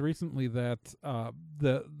said recently that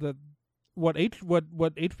what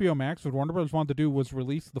HBO Max, what Warner Bros. wanted to do was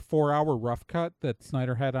release the 4-hour rough cut that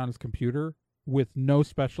Snyder had on his computer with no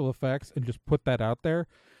special effects and just put that out there.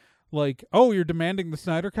 Like, oh, you're demanding the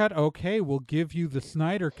Snyder cut? Okay, we'll give you the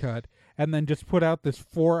Snyder cut, and then just put out this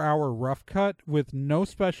 4-hour rough cut with no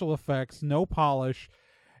special effects, no polish,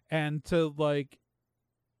 and to, like,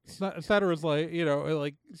 Snyder was like,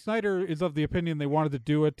 Snyder is of the opinion they wanted to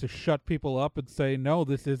do it to shut people up and say, no,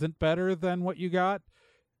 this isn't better than what you got.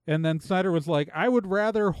 And then Snyder was like, I would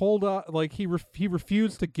rather hold on, like, he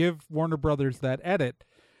refused to give Warner Brothers that edit,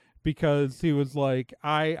 because he was like,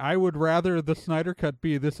 I would rather the Snyder cut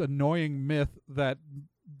be this annoying myth that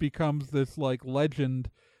becomes this, like,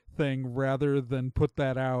 legend thing rather than put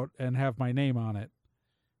that out and have my name on it.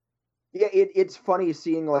 Yeah, it's funny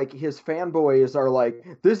seeing, like, his fanboys are like,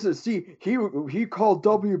 he called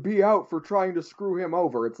WB out for trying to screw him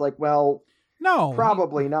over. It's like, well, no,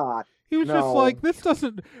 probably not. He was just like, this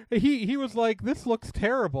doesn't, he was like, this looks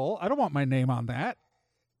terrible. I don't want my name on that.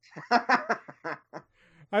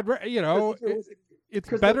 It's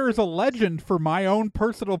better as a legend for my own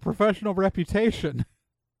personal professional reputation.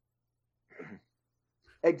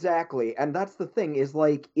 Exactly. And that's the thing, is,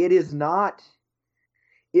 like, it is not,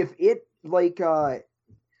 if it, like,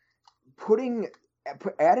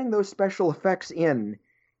 adding those special effects in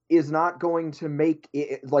is not going to make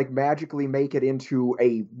it, like, magically make it into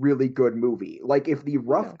a really good movie. Like, if the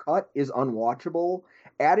rough cut is unwatchable,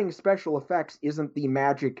 adding special effects isn't the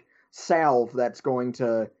magic salve that's going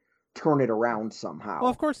to turn it around somehow. Well,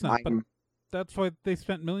 of course not, but that's why they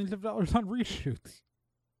spent millions of dollars on reshoots.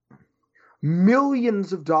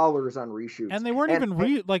 Millions of dollars on reshoots. And they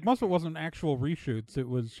weren't like, most of it wasn't actual reshoots. It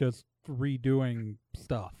was just redoing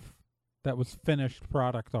stuff that was finished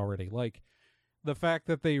product already. Like, the fact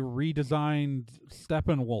that they redesigned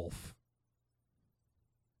Steppenwolf.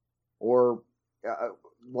 Or,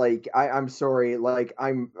 like, I'm sorry, like,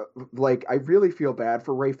 I really feel bad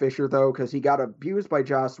for Ray Fisher, though, because he got abused by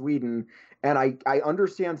Joss Whedon, and I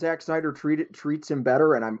understand Zack Snyder treats him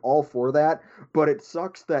better, and I'm all for that, but it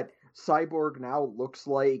sucks that Cyborg now looks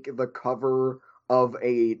like the cover of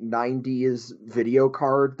a 90s video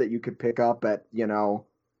card that you could pick up at,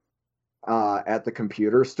 at the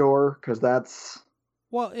computer store, because that's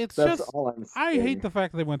just, all I'm saying. I hate the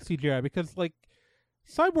fact that they went CGI, because, like,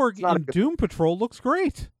 Cyborg in Doom Patrol looks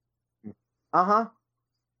great. Uh-huh.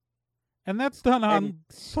 And that's done on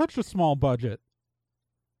such a small budget.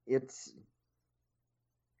 it's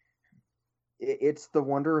the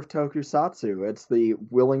wonder of tokusatsu. It's the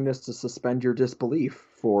willingness to suspend your disbelief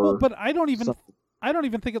for. Well, but I don't even some-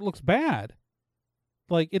 think it looks bad.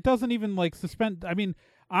 Like, it doesn't even like suspend. I mean,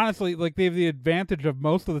 honestly, like, they have the advantage of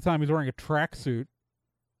most of the time he's wearing a tracksuit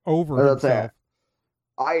over That's himself.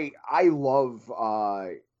 it. I love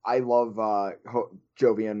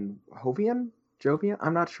Jovian.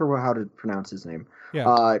 I'm not sure how to pronounce his name.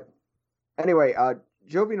 Yeah. Anyway,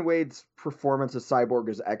 Jovian Wade's performance as Cyborg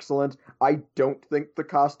is excellent. I don't think the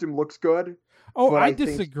costume looks good. Oh, but I think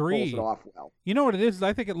he disagree. pulls it off well. You know what it is?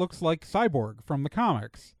 I think it looks like Cyborg from the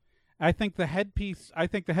comics. I think the headpiece,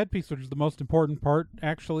 which is the most important part,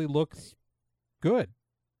 actually looks good.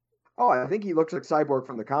 Oh, I think he looks like Cyborg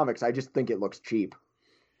from the comics. I just think it looks cheap.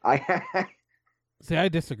 See, I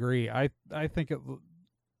disagree. I think it.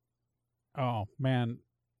 Oh man,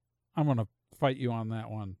 I'm gonna fight you on that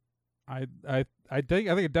one. I think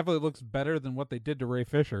it definitely looks better than what they did to Ray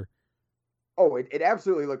Fisher. Oh, it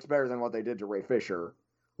absolutely looks better than what they did to Ray Fisher.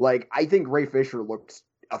 Like, I think Ray Fisher looks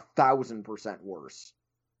 1,000% worse.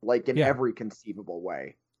 Like, in every conceivable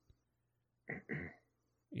way.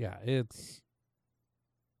 Yeah, it's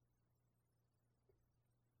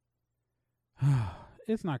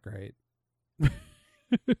not great.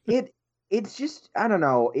 It's just, I don't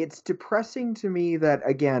know, it's depressing to me that,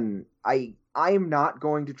 again, I'm not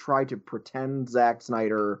going to try to pretend Zack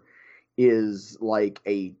Snyder is like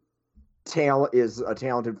a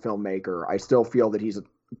talented filmmaker. I still feel that he's a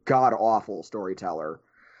god awful storyteller.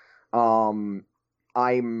 I'm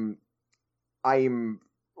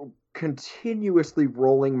continuously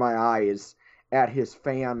rolling my eyes at his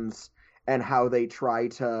fans and how they try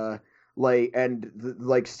to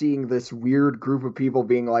seeing this weird group of people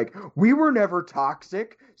being like, we were never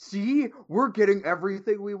toxic. See, we're getting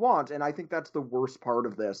everything we want. And I think that's the worst part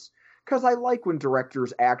of this, because I like when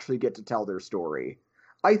directors actually get to tell their story.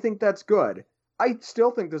 I think that's good. I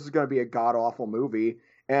still think this is going to be a god-awful movie,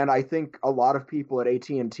 and I think a lot of people at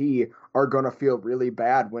AT&T are going to feel really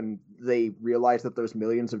bad when they realize that those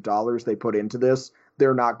millions of dollars they put into this,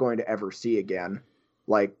 they're not going to ever see again.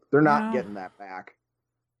 Like, they're not getting that back.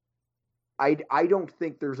 I don't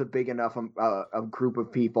think there's a big enough a group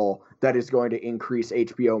of people that is going to increase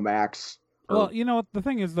HBO Max. Well, you know what the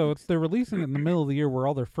thing is, though, they're releasing it in the middle of the year where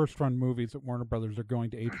all their first-run movies at Warner Brothers are going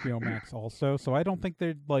to HBO Max also. So I don't think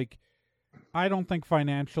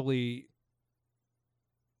financially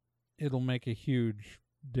it'll make a huge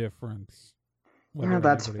difference whether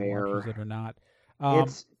that's anybody fair. watches it or not.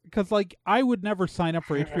 Because I would never sign up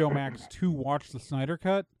for HBO Max to watch the Snyder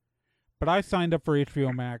Cut, but I signed up for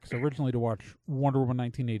HBO Max originally to watch Wonder Woman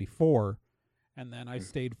 1984, and then I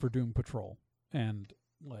stayed for Doom Patrol and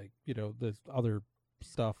there's other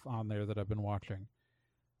stuff on there that I've been watching.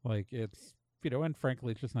 Like, it's and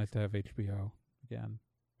frankly, it's just nice to have HBO again.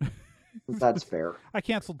 That's fair. I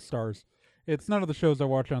canceled Stars. It's none of the shows I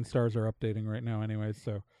watch on Stars are updating right now anyways,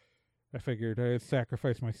 so I figured I'd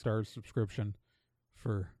sacrifice my Stars subscription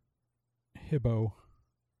for Hibbo.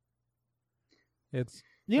 It's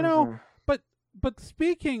but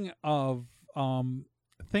speaking of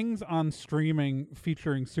things on streaming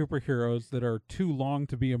featuring superheroes that are too long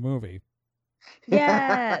to be a movie.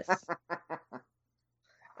 Yes.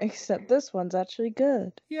 Except this one's actually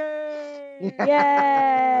good. Yay!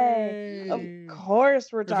 Yay! Of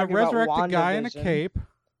course we're talking about There's a resurrected guy in a WandaVision. cape.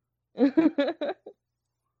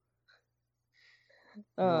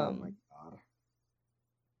 Oh my god.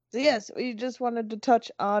 So yes, we just wanted to touch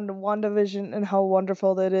on WandaVision and how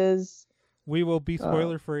wonderful that is. We will be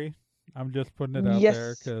spoiler free. I'm just putting it out yes.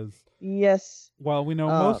 there because yes, while we know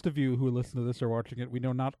most of you who listen to this are watching it, we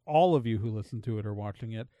know not all of you who listen to it are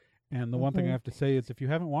watching it. And the one thing I have to say is, if you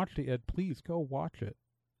haven't watched it yet, please go watch it.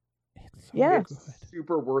 It's so good.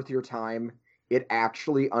 Super worth your time. It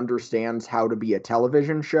actually understands how to be a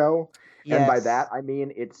television show. Yes. And by that, I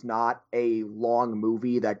mean it's not a long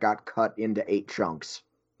movie that got cut into 8 chunks.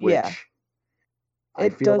 Which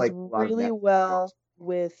it does like really well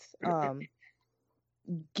with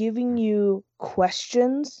giving you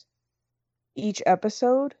questions each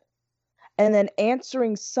episode and then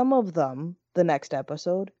answering some of them the next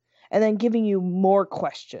episode and then giving you more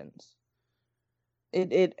questions.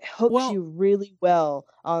 It hooks you really well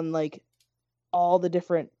on like all the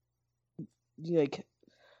different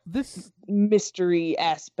this mystery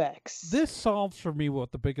aspects. This solves for me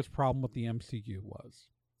what the biggest problem with the MCU was.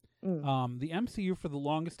 The MCU for the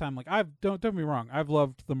longest time, like don't get me wrong, I've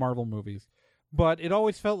loved the Marvel movies, but it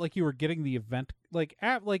always felt like you were getting the event,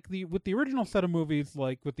 with the original set of movies,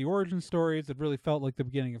 like with the origin stories, it really felt like the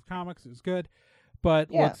beginning of comics. It was good,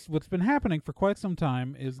 But Yeah. what's been happening for quite some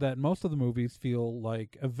time is that most of the movies feel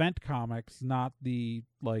like event comics, not the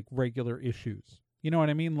like regular issues. You know what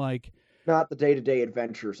I mean? Like, Not the day-to-day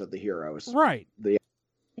adventures of the heroes. right.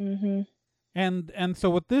 Mm-hmm. And so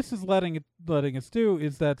what this is letting us do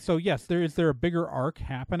is that, so yes, is there a bigger arc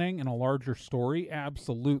happening in a larger story?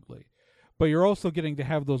 Absolutely. But you're also getting to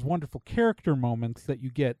have those wonderful character moments that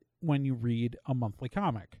you get when you read a monthly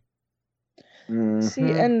comic. See,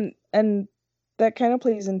 Mhm. and that kind of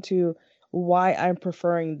plays into why I'm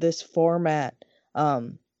preferring this format,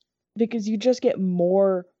 because you just get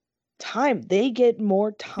more time. They get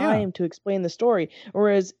more time to explain the story,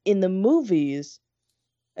 whereas in the movies,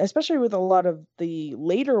 especially with a lot of the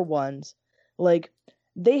later ones, like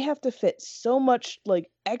they have to fit so much like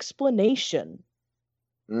explanation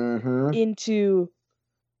Mhm. into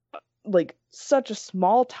like such a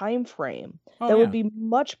small time frame Oh, that yeah. would be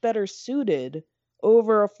much better suited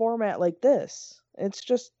over a format like this. It's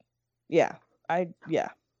just yeah. And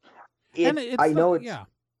it's I know it's. yeah.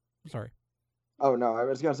 Sorry. Oh no, I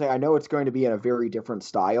was gonna say I know it's going to be in a very different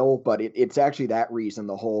style, but it's actually that reason,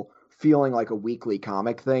 the whole feeling like a weekly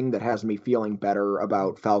comic thing, that has me feeling better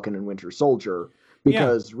about Falcon and Winter Soldier.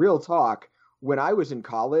 Because real talk, when I was in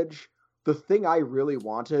college, the thing I really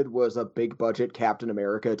wanted was a big budget Captain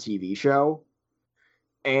America TV show,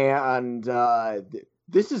 and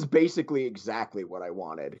this is basically exactly what I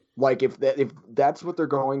wanted. Like if that's what they're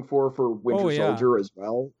going for Winter Oh, yeah. Soldier as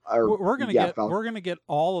well, or We're gonna yeah, get Falcon. we're gonna get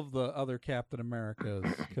all of the other Captain Americas,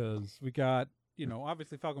 because we got,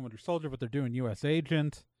 obviously Falcon Winter Soldier, but they're doing U.S.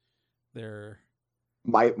 Agent. They're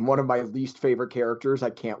One of my least favorite characters. I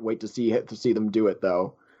can't wait to see them do it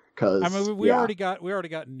though, because I mean, we already got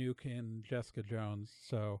Nuke and Jessica Jones.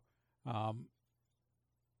 So,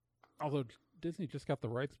 although Disney just got the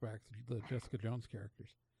rights back to the Jessica Jones characters,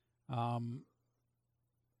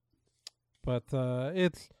 but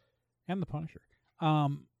it's and the Punisher.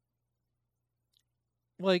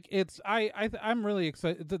 Like I'm really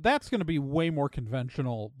excited. That's going to be way more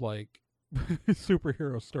conventional, like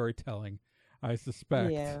superhero storytelling, I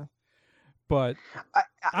suspect. Yeah. But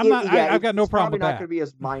I've got no problem with that. It's probably not that. going to be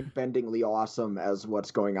as mind-bendingly awesome as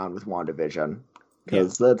what's going on with WandaVision,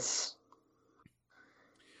 because that's.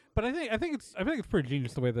 But I think it's pretty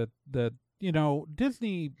genius the way that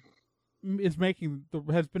Disney has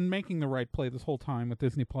been making the right play this whole time with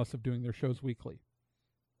Disney Plus of doing their shows weekly.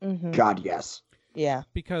 Mm-hmm. God, yes. Yeah.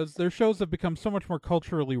 Because their shows have become so much more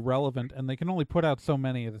culturally relevant, and they can only put out so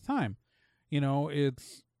many at a time.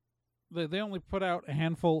 It's they only put out a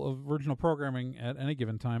handful of original programming at any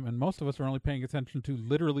given time, and most of us are only paying attention to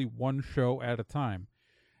literally one show at a time.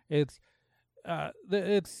 It's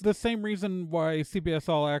the same reason why CBS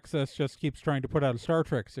All Access just keeps trying to put out a Star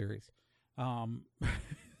Trek series.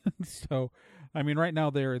 So, I mean, right now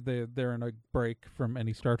they're in a break from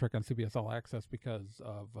any Star Trek on CBS All Access because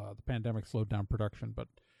of the pandemic slowed down production. But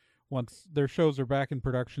once their shows are back in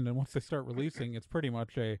production and once they start releasing, it's pretty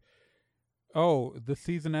much the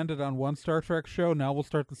season ended on one Star Trek show, now we'll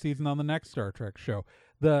start the season on the next Star Trek show.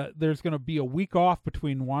 There's going to be a week off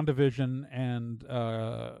between WandaVision and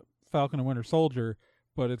Falcon and Winter Soldier,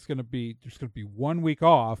 but there's going to be 1 week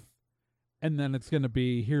off, and then it's going to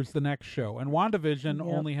be, here's the next show. And WandaVision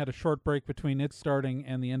only had a short break between it starting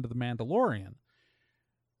and the end of The Mandalorian.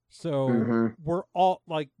 So we're all,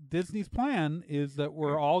 like, Disney's plan is that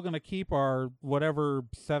we're all going to keep our whatever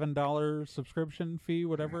 $7 subscription fee,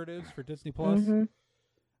 whatever it is, for Disney Plus.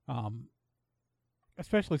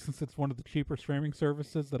 Especially since it's one of the cheaper streaming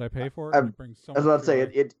services that I pay for. And it brings so much. I was about to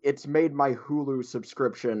say, it's made my Hulu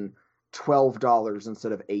subscription $12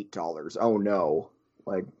 instead of $8. Oh no!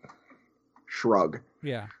 Like, shrug.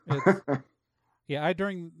 Yeah,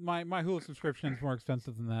 during my Hulu subscription is more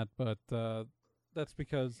expensive than that, but that's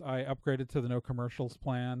because I upgraded to the no commercials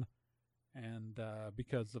plan, and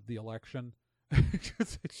because of the election, I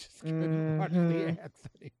just couldn't watch the ads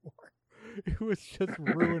anymore. It was just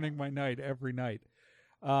ruining my night every night.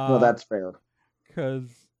 No, that's fair.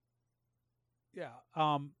 Because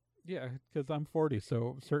I'm 40,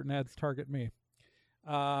 so certain ads target me.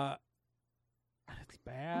 It's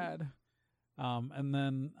bad. And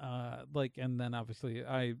then obviously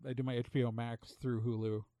I do my HBO Max through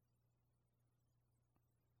Hulu,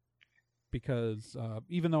 because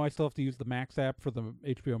even though I still have to use the Max app for the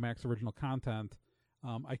HBO Max original content,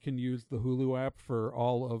 I can use the Hulu app for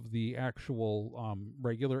all of the actual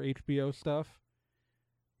regular HBO stuff.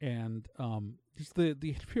 And just the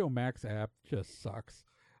HBO Max app just sucks.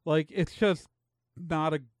 Like, it's just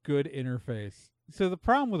not a good interface. So the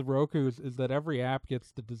problem with Roku is that every app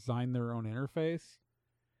gets to design their own interface.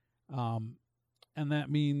 And that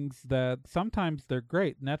means that sometimes they're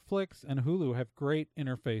great. Netflix and Hulu have great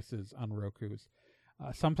interfaces on Roku's.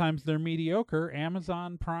 Sometimes they're mediocre.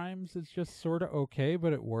 Amazon Prime's is just sort of okay,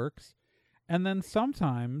 but it works. And then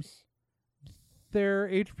sometimes they're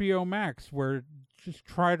HBO Max, where just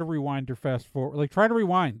try to rewind or fast forward. Like, try to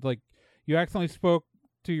rewind. Like, you accidentally spoke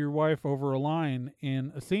to your wife over a line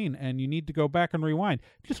in a scene, and you need to go back and rewind.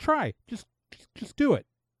 Just try. Just do it.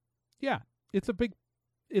 Yeah, it's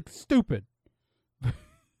stupid.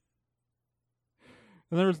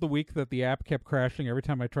 And there was the week that the app kept crashing every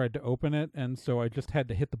time I tried to open it, and so I just had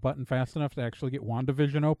to hit the button fast enough to actually get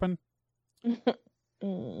WandaVision open.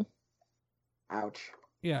 Ouch.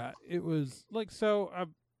 Yeah, it was like, so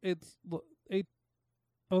that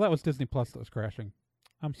was Disney Plus that was crashing.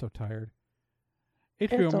 I'm so tired.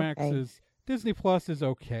 HBO Max is, Disney Plus is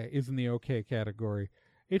okay, is in the okay category.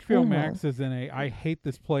 HBO Max is in I hate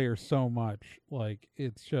this player so much. Like,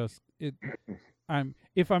 it's just,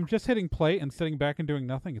 if I'm just hitting play and sitting back and doing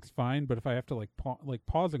nothing, it's fine. But if I have to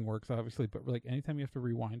pausing works obviously, but like anytime you have to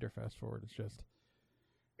rewind or fast forward, it's just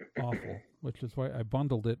awful. Which is why I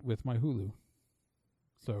bundled it with my Hulu,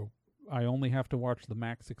 so I only have to watch the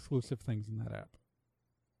Max exclusive things in that app.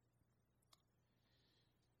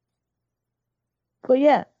 But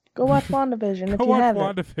yeah, go watch WandaVision if you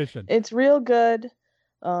haven't. WandaVision. It's real good.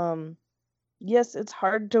 Yes, it's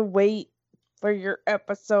hard to wait for your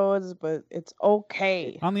episodes, but it's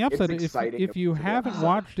okay. On the upside, if you haven't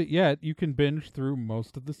watched it yet, you can binge through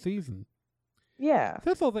most of the season. Yeah.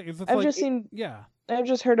 That's the whole thing. I've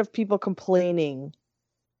just heard of people complaining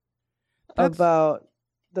about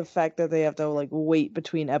the fact that they have to like wait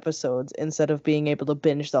between episodes instead of being able to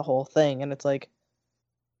binge the whole thing, and it's like,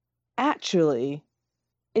 actually,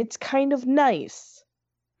 it's kind of nice.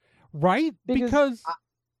 Right? Because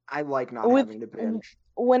I like not having to binge.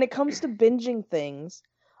 When it comes to binging things,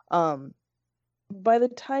 by the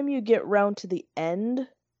time you get round to the end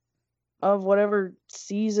of whatever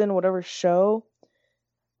season, whatever show,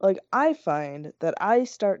 like, I find that I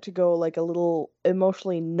start to go like a little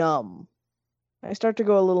emotionally numb. I start to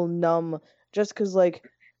go a little numb just because, like,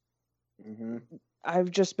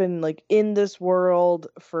 I've just been like in this world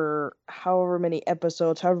for however many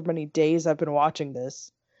episodes, however many days I've been watching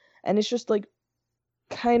this. And it's just like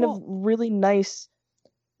kind of really nice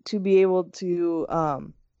to be able to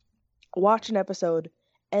watch an episode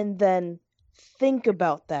and then think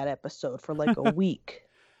about that episode for like a week.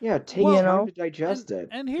 Yeah, take time to digest it.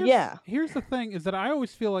 And here's the thing, is that I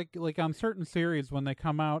always feel like on certain series when they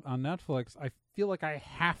come out on Netflix, I feel like I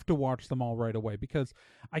have to watch them all right away because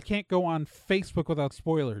I can't go on Facebook without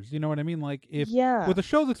spoilers. You know what I mean? Like, with a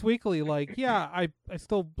show that's weekly, like, I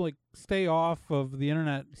still like stay off of the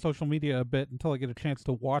internet, social media a bit until I get a chance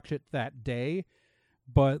to watch it that day.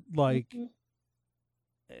 But like,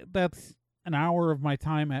 that's an hour of my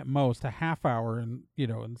time at most, a half hour, and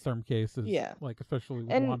in some cases, like especially with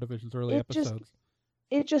WandaVision's early episodes.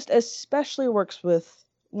 It just especially works with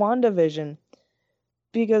WandaVision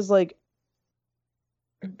because like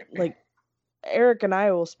Eric and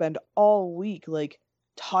I will spend all week like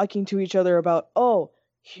talking to each other about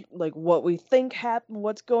like what we think happened,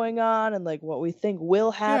 what's going on, and like what we think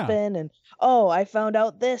will happen, and I found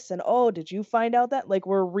out this, and did you find out that? Like,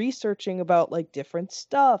 we're researching about like different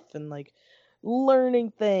stuff and like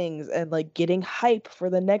learning things and like getting hype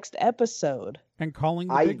for the next episode and calling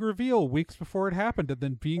the big reveal weeks before it happened and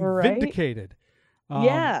then being vindicated.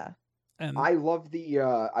 And I love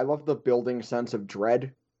the building sense of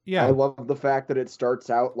dread. Yeah, I love the fact that it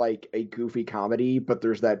starts out like a goofy comedy, but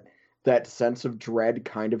there's that sense of dread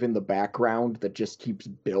kind of in the background that just keeps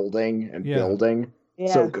building and building.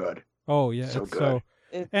 Yeah. So good. Oh yeah, so good. So,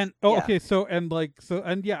 okay, so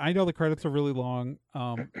I know the credits are really long,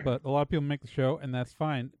 but a lot of people make the show, and that's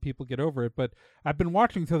fine. People get over it. But I've been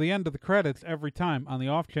watching till the end of the credits every time. On the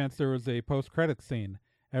off chance there was a post-credit scene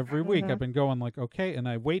every week, I've been going like, okay, and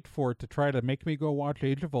I wait for it to try to make me go watch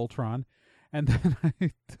Age of Ultron, and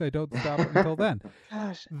then I don't stop it until then.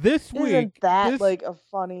 Gosh, this week, isn't that like a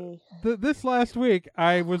funny? This last week,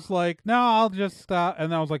 I was like, no, I'll just stop,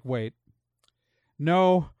 and I was like, wait,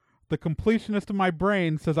 no. The completionist of my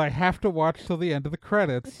brain says I have to watch till the end of the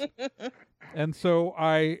credits. And so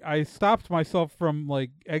I stopped myself from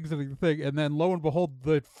like exiting the thing, and then lo and behold,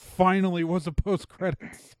 there finally was a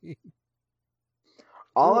post-credit scene.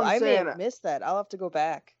 I may have missed that. I'll have to go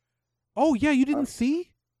back. Oh yeah, you didn't see?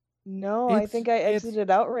 No, I think I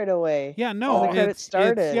exited out right away. Yeah, no. The credits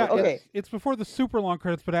started. It's before the super long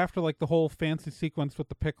credits, but after like the whole fancy sequence with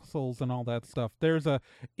the pixels and all that stuff.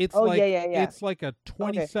 It's like a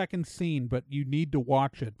 20-second scene, but you need to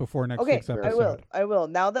watch it before next week's episode. I will.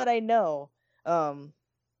 Now that I know,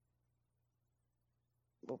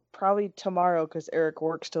 probably tomorrow because Eric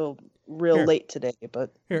works till real Here. late today.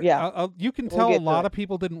 But Here, yeah, you can we'll tell a get to lot it. of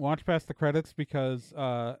people didn't watch past the credits because,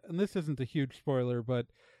 and this isn't a huge spoiler, but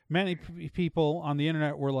many people on the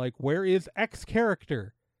internet were like, "Where is X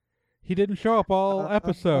character? He didn't show up all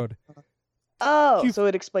episode." Oh, You- so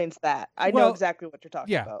it explains that. I know Well, exactly what you're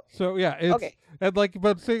talking Yeah. about. So yeah, it's Okay. and like,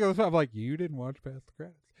 but seeing this, I'm like, you didn't watch past the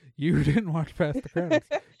credits. You didn't watch past the credits.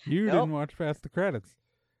 You Nope. didn't watch past the credits.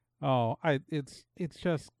 Oh, it's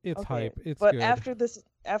just it's Okay, hype. It's but good.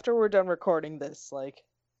 after we're done recording this, like,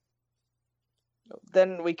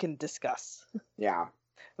 then we can discuss. Yeah.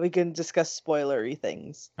 We can discuss spoilery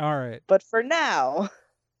things. All right, But for now,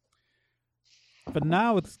 but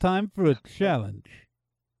now it's time for a challenge.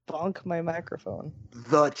 bonk my microphone.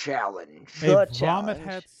 The challenge. The A Vomit challenge.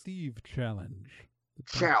 Hat Steve challenge.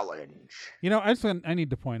 Challenge. You know, I need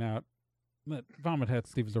to point out that Vomit Hat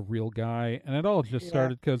Steve is a real guy, and it all just Yeah.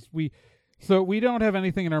 started because we don't have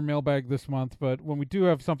anything in our mailbag this month, but when we do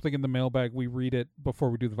have something in the mailbag, we read it before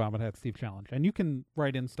we do the Vomit Hat Steve challenge. And you can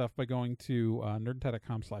write in stuff by going to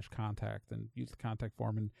nerdandtat.com/contact and use the contact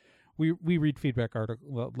form, and we read feedback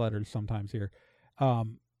letters sometimes here.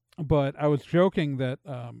 But I was joking that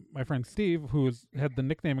my friend Steve, who had the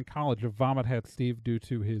nickname in college of Vomit Hat Steve due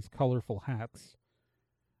to his colorful hats,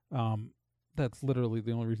 that's literally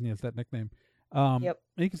the only reason he has that nickname. Yep.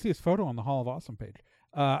 And you can see his photo on the Hall of Awesome page.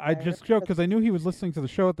 I I just remember joked because I knew he was listening to the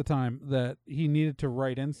show at the time that he needed to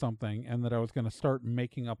write in something and that I was going to start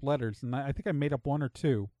making up letters. And I think I made up one or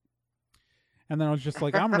two. And then I was just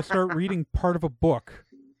like, I'm going to start reading part of a book.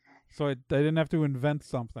 So I didn't have to invent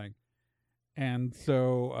something. And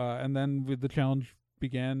so, and then the challenge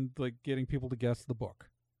began, like, getting people to guess the book.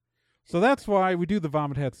 So that's why we do the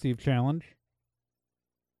Vomit Hat Steve challenge.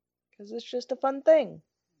 Because it's just a fun thing.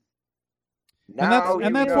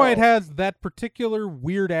 And that's why it has that particular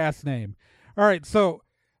weird ass name. All right, so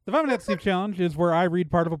the Vomit Hat Steve challenge is where I read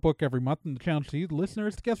part of a book every month, and the challenge to you, the listener,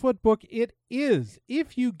 is to guess what book it is.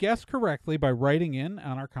 If you guess correctly by writing in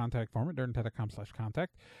on our contact form at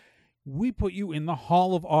nerdandtat.com/contact, we put you in the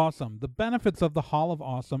Hall of Awesome. The benefits of the Hall of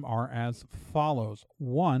Awesome are as follows.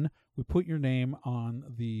 1, we put your name on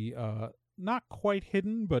the not quite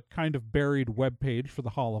hidden but kind of buried webpage for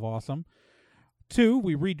the Hall of Awesome. 2,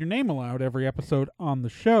 we read your name aloud every episode on the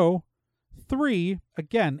show. 3,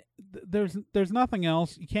 again, there's nothing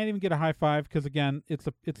else. You can't even get a high five because, again, it's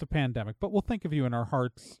a pandemic. But we'll think of you in our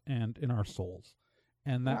hearts and in our souls,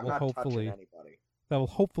 and that I'm will not hopefully touching anybody. that will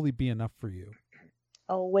hopefully be enough for you.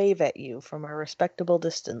 I'll wave at you from a respectable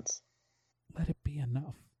distance. Let it be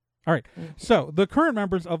enough. All right. So the current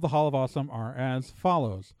members of the Hall of Awesome are as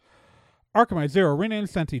follows: Archimite, Zero, Rena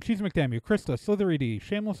Incenti, Cheese McDamu, Krista, Slithery D,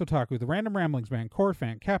 Shameless Otaku, The Random Ramblings Man,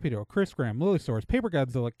 Corfan, Capito, Chris Graham, Lily Source, Paper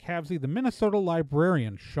Godzilla, Cavsy, The Minnesota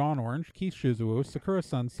Librarian, Sean Orange, Keith Shizuo, Sakura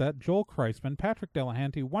Sunset, Joel Kreisman, Patrick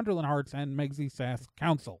Delahanty, Wonderland Hearts, and Megsy Sass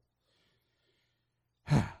Council.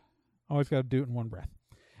 Always got to do it in one breath.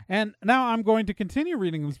 And now I'm going to continue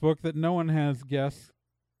reading this book that no one has guessed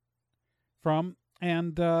from.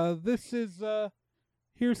 And this is,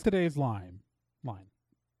 here's today's line.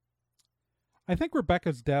 I think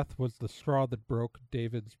Rebecca's death was the straw that broke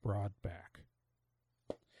David's broad back.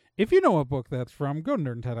 If you know what book that's from, go to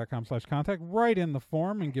nerdandtat.com/contact, write in the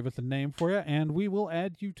form and give us a name for you, and we will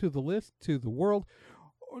add you to the list, to the world,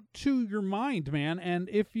 to your mind, man. And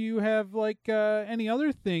if you have, like, any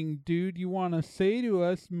other thing, dude, you want to say to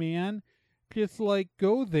us, man, just, like,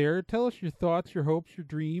 go there. Tell us your thoughts, your hopes, your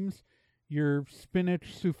dreams, your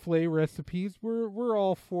spinach souffle recipes. We're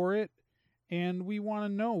all for it. And we want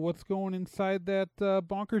to know what's going inside that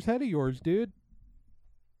bonkers head of yours, dude.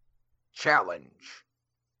 Challenge.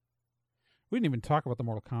 We didn't even talk about the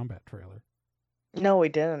Mortal Kombat trailer. No, we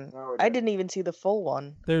didn't. No, I didn't even see the full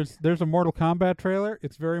one. There's a Mortal Kombat trailer.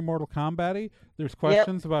 It's very Mortal Kombat-y. There's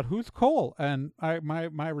questions about who's Cole, and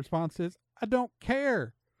my response is I don't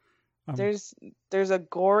care. There's a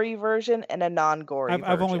gory version and a non-gory version.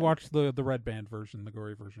 I've only watched the red band version, the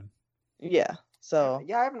gory version. Yeah. So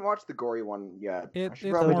Yeah, I haven't watched the gory one yet. It's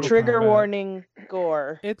probably Mortal do trigger Kombat. warning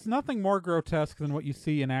gore. It's nothing more grotesque than what you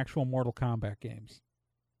see in actual Mortal Kombat games,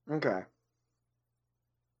 Okay.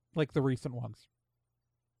 like the recent ones.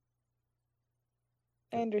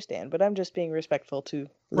 I understand, but I'm just being respectful to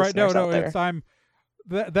Right? listeners No. out there.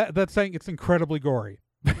 It's that's saying it's incredibly gory.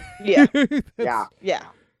 Yeah. Yeah. Yeah.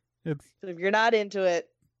 It's So if you're not into it,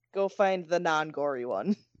 go find the non-gory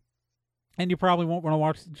one. And you probably won't want to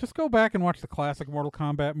watch. Just go back and watch the classic Mortal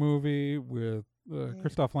Kombat movie with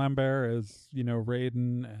Christophe Lambert as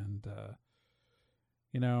Raiden, and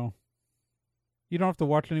you don't have to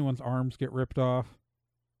watch anyone's arms get ripped off.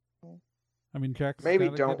 I mean, Jack's Maybe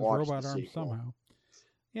gotta don't get his watch robot the arms sequel. somehow.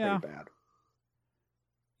 Yeah. Pretty bad.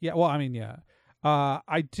 Yeah, well, I mean, yeah.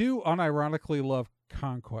 I do unironically love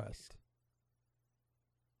Conquest.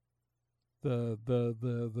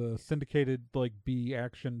 The syndicated like B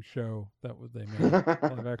action show that they made.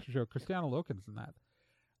 Live action show. Christiana Loken's in that.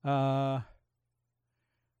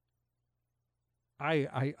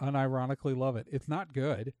 I unironically love it. It's not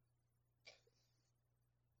good.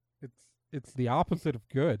 It's the opposite of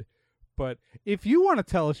good. But if you want to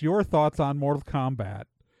tell us your thoughts on Mortal Kombat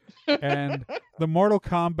and the Mortal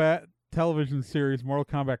Kombat television series, Mortal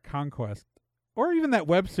Kombat Conquest, or even that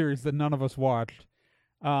web series that none of us watched,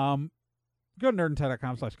 go to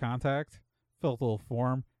nerdandtie.com/contact, fill out a little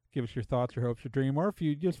form, give us your thoughts, your hopes, your dream, or if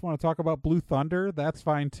you just want to talk about Blue Thunder, that's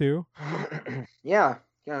fine too. Yeah,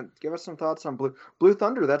 give us some thoughts on Blue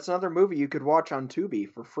Thunder. That's another movie you could watch on Tubi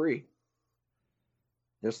for free.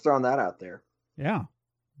 Just throwing that out there. Yeah.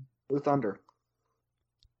 Blue Thunder.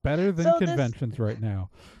 Better than conventions right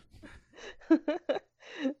now.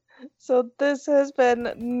 So this has been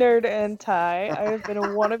Nerd and Tie. I have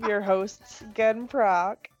been one of your hosts, Gen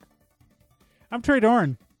Proc. I'm Trey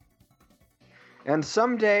Dorn. And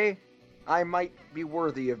someday, I might be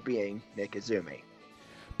worthy of being Nick Izumi.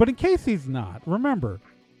 But in case he's not, remember,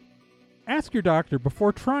 ask your doctor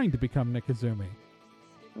before trying to become Nick Izumi.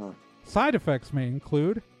 Side effects may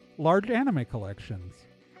include large anime collections,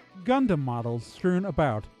 Gundam models strewn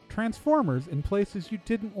about, Transformers in places you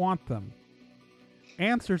didn't want them,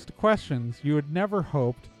 answers to questions you had never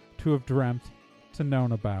hoped to have dreamt to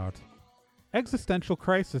known about, existential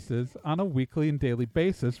crises on a weekly and daily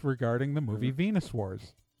basis regarding the movie Venus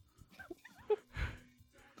Wars.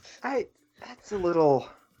 That's a little...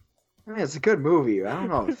 I mean, it's a good movie. I don't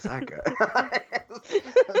know if it's that good.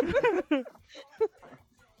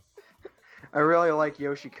 I really like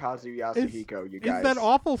Yoshikazu Yasuhiko, you guys. Is that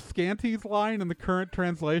awful Scanties line in the current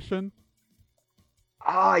translation?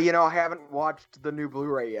 I haven't watched the new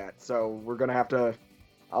Blu-ray yet, so we're going to have to...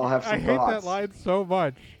 I'll have some I hate thoughts. that line so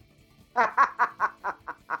much.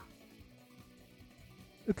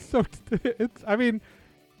 I mean,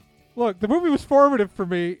 look, the movie was formative for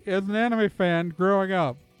me as an anime fan growing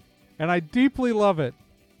up, and I deeply love it,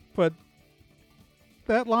 but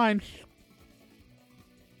that line,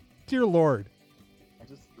 dear Lord. I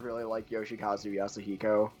just really like Yoshikazu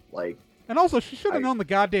Yasuhiko, and also, she should have known the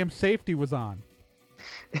goddamn safety was on.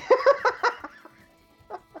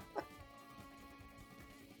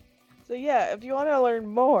 So yeah, if you want to learn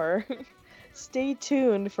more, stay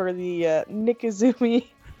tuned for the Nick Izumi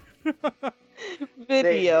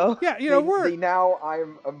video. Now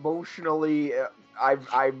I'm emotionally,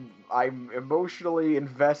 I'm emotionally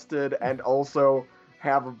invested, and also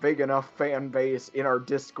have a big enough fan base in our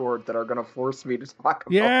Discord that are going to force me to talk about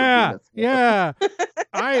the Venus Wars. Yeah.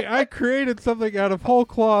 I created something out of whole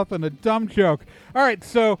cloth and a dumb joke. All right,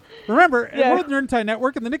 so remember, World Nerd and Tie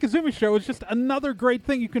Network and the Nick Izumi Show is just another great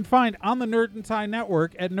thing you can find on the Nerd and Tie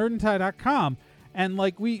Network at nerdandtie.com. And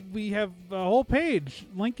we have a whole page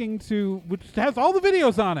linking to, which has all the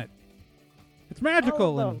videos on it. It's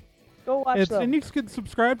magical. And go watch them. And you can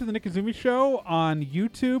subscribe to the Nick Izumi Show on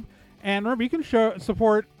YouTube. And remember, you can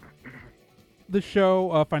support the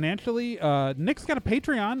show financially. Nick's got a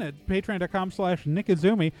Patreon at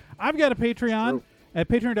patreon.com/NickIzumi. I've got a Patreon at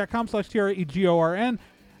patreon.com/TREGORN.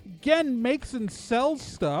 Gen makes and sells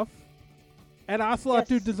stuff at Ocelot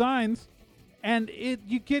Dude Designs, and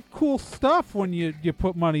you get cool stuff when you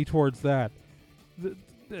put money towards that.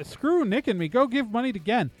 Screw Nick and me. Go give money to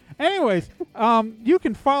Gen. Anyways, you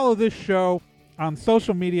can follow this show on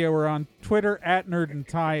social media. We're on Twitter at Nerd and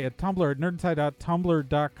Tie, at Tumblr at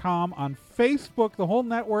nerdandtie.tumblr.com, on Facebook, the whole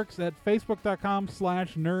network's at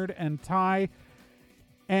facebook.com/nerdandtie.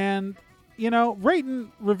 And, rate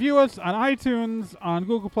and review us on iTunes, on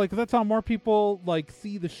Google Play, because that's how more people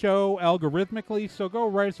see the show algorithmically. So go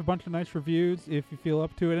write us a bunch of nice reviews if you feel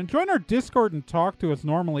up to it. And join our Discord and talk to us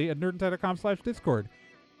normally at nerdandtie.com/Discord.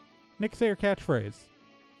 Nick, say your catchphrase.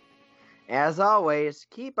 As always,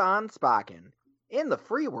 keep on spocking in the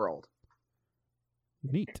free world.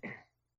 Neat.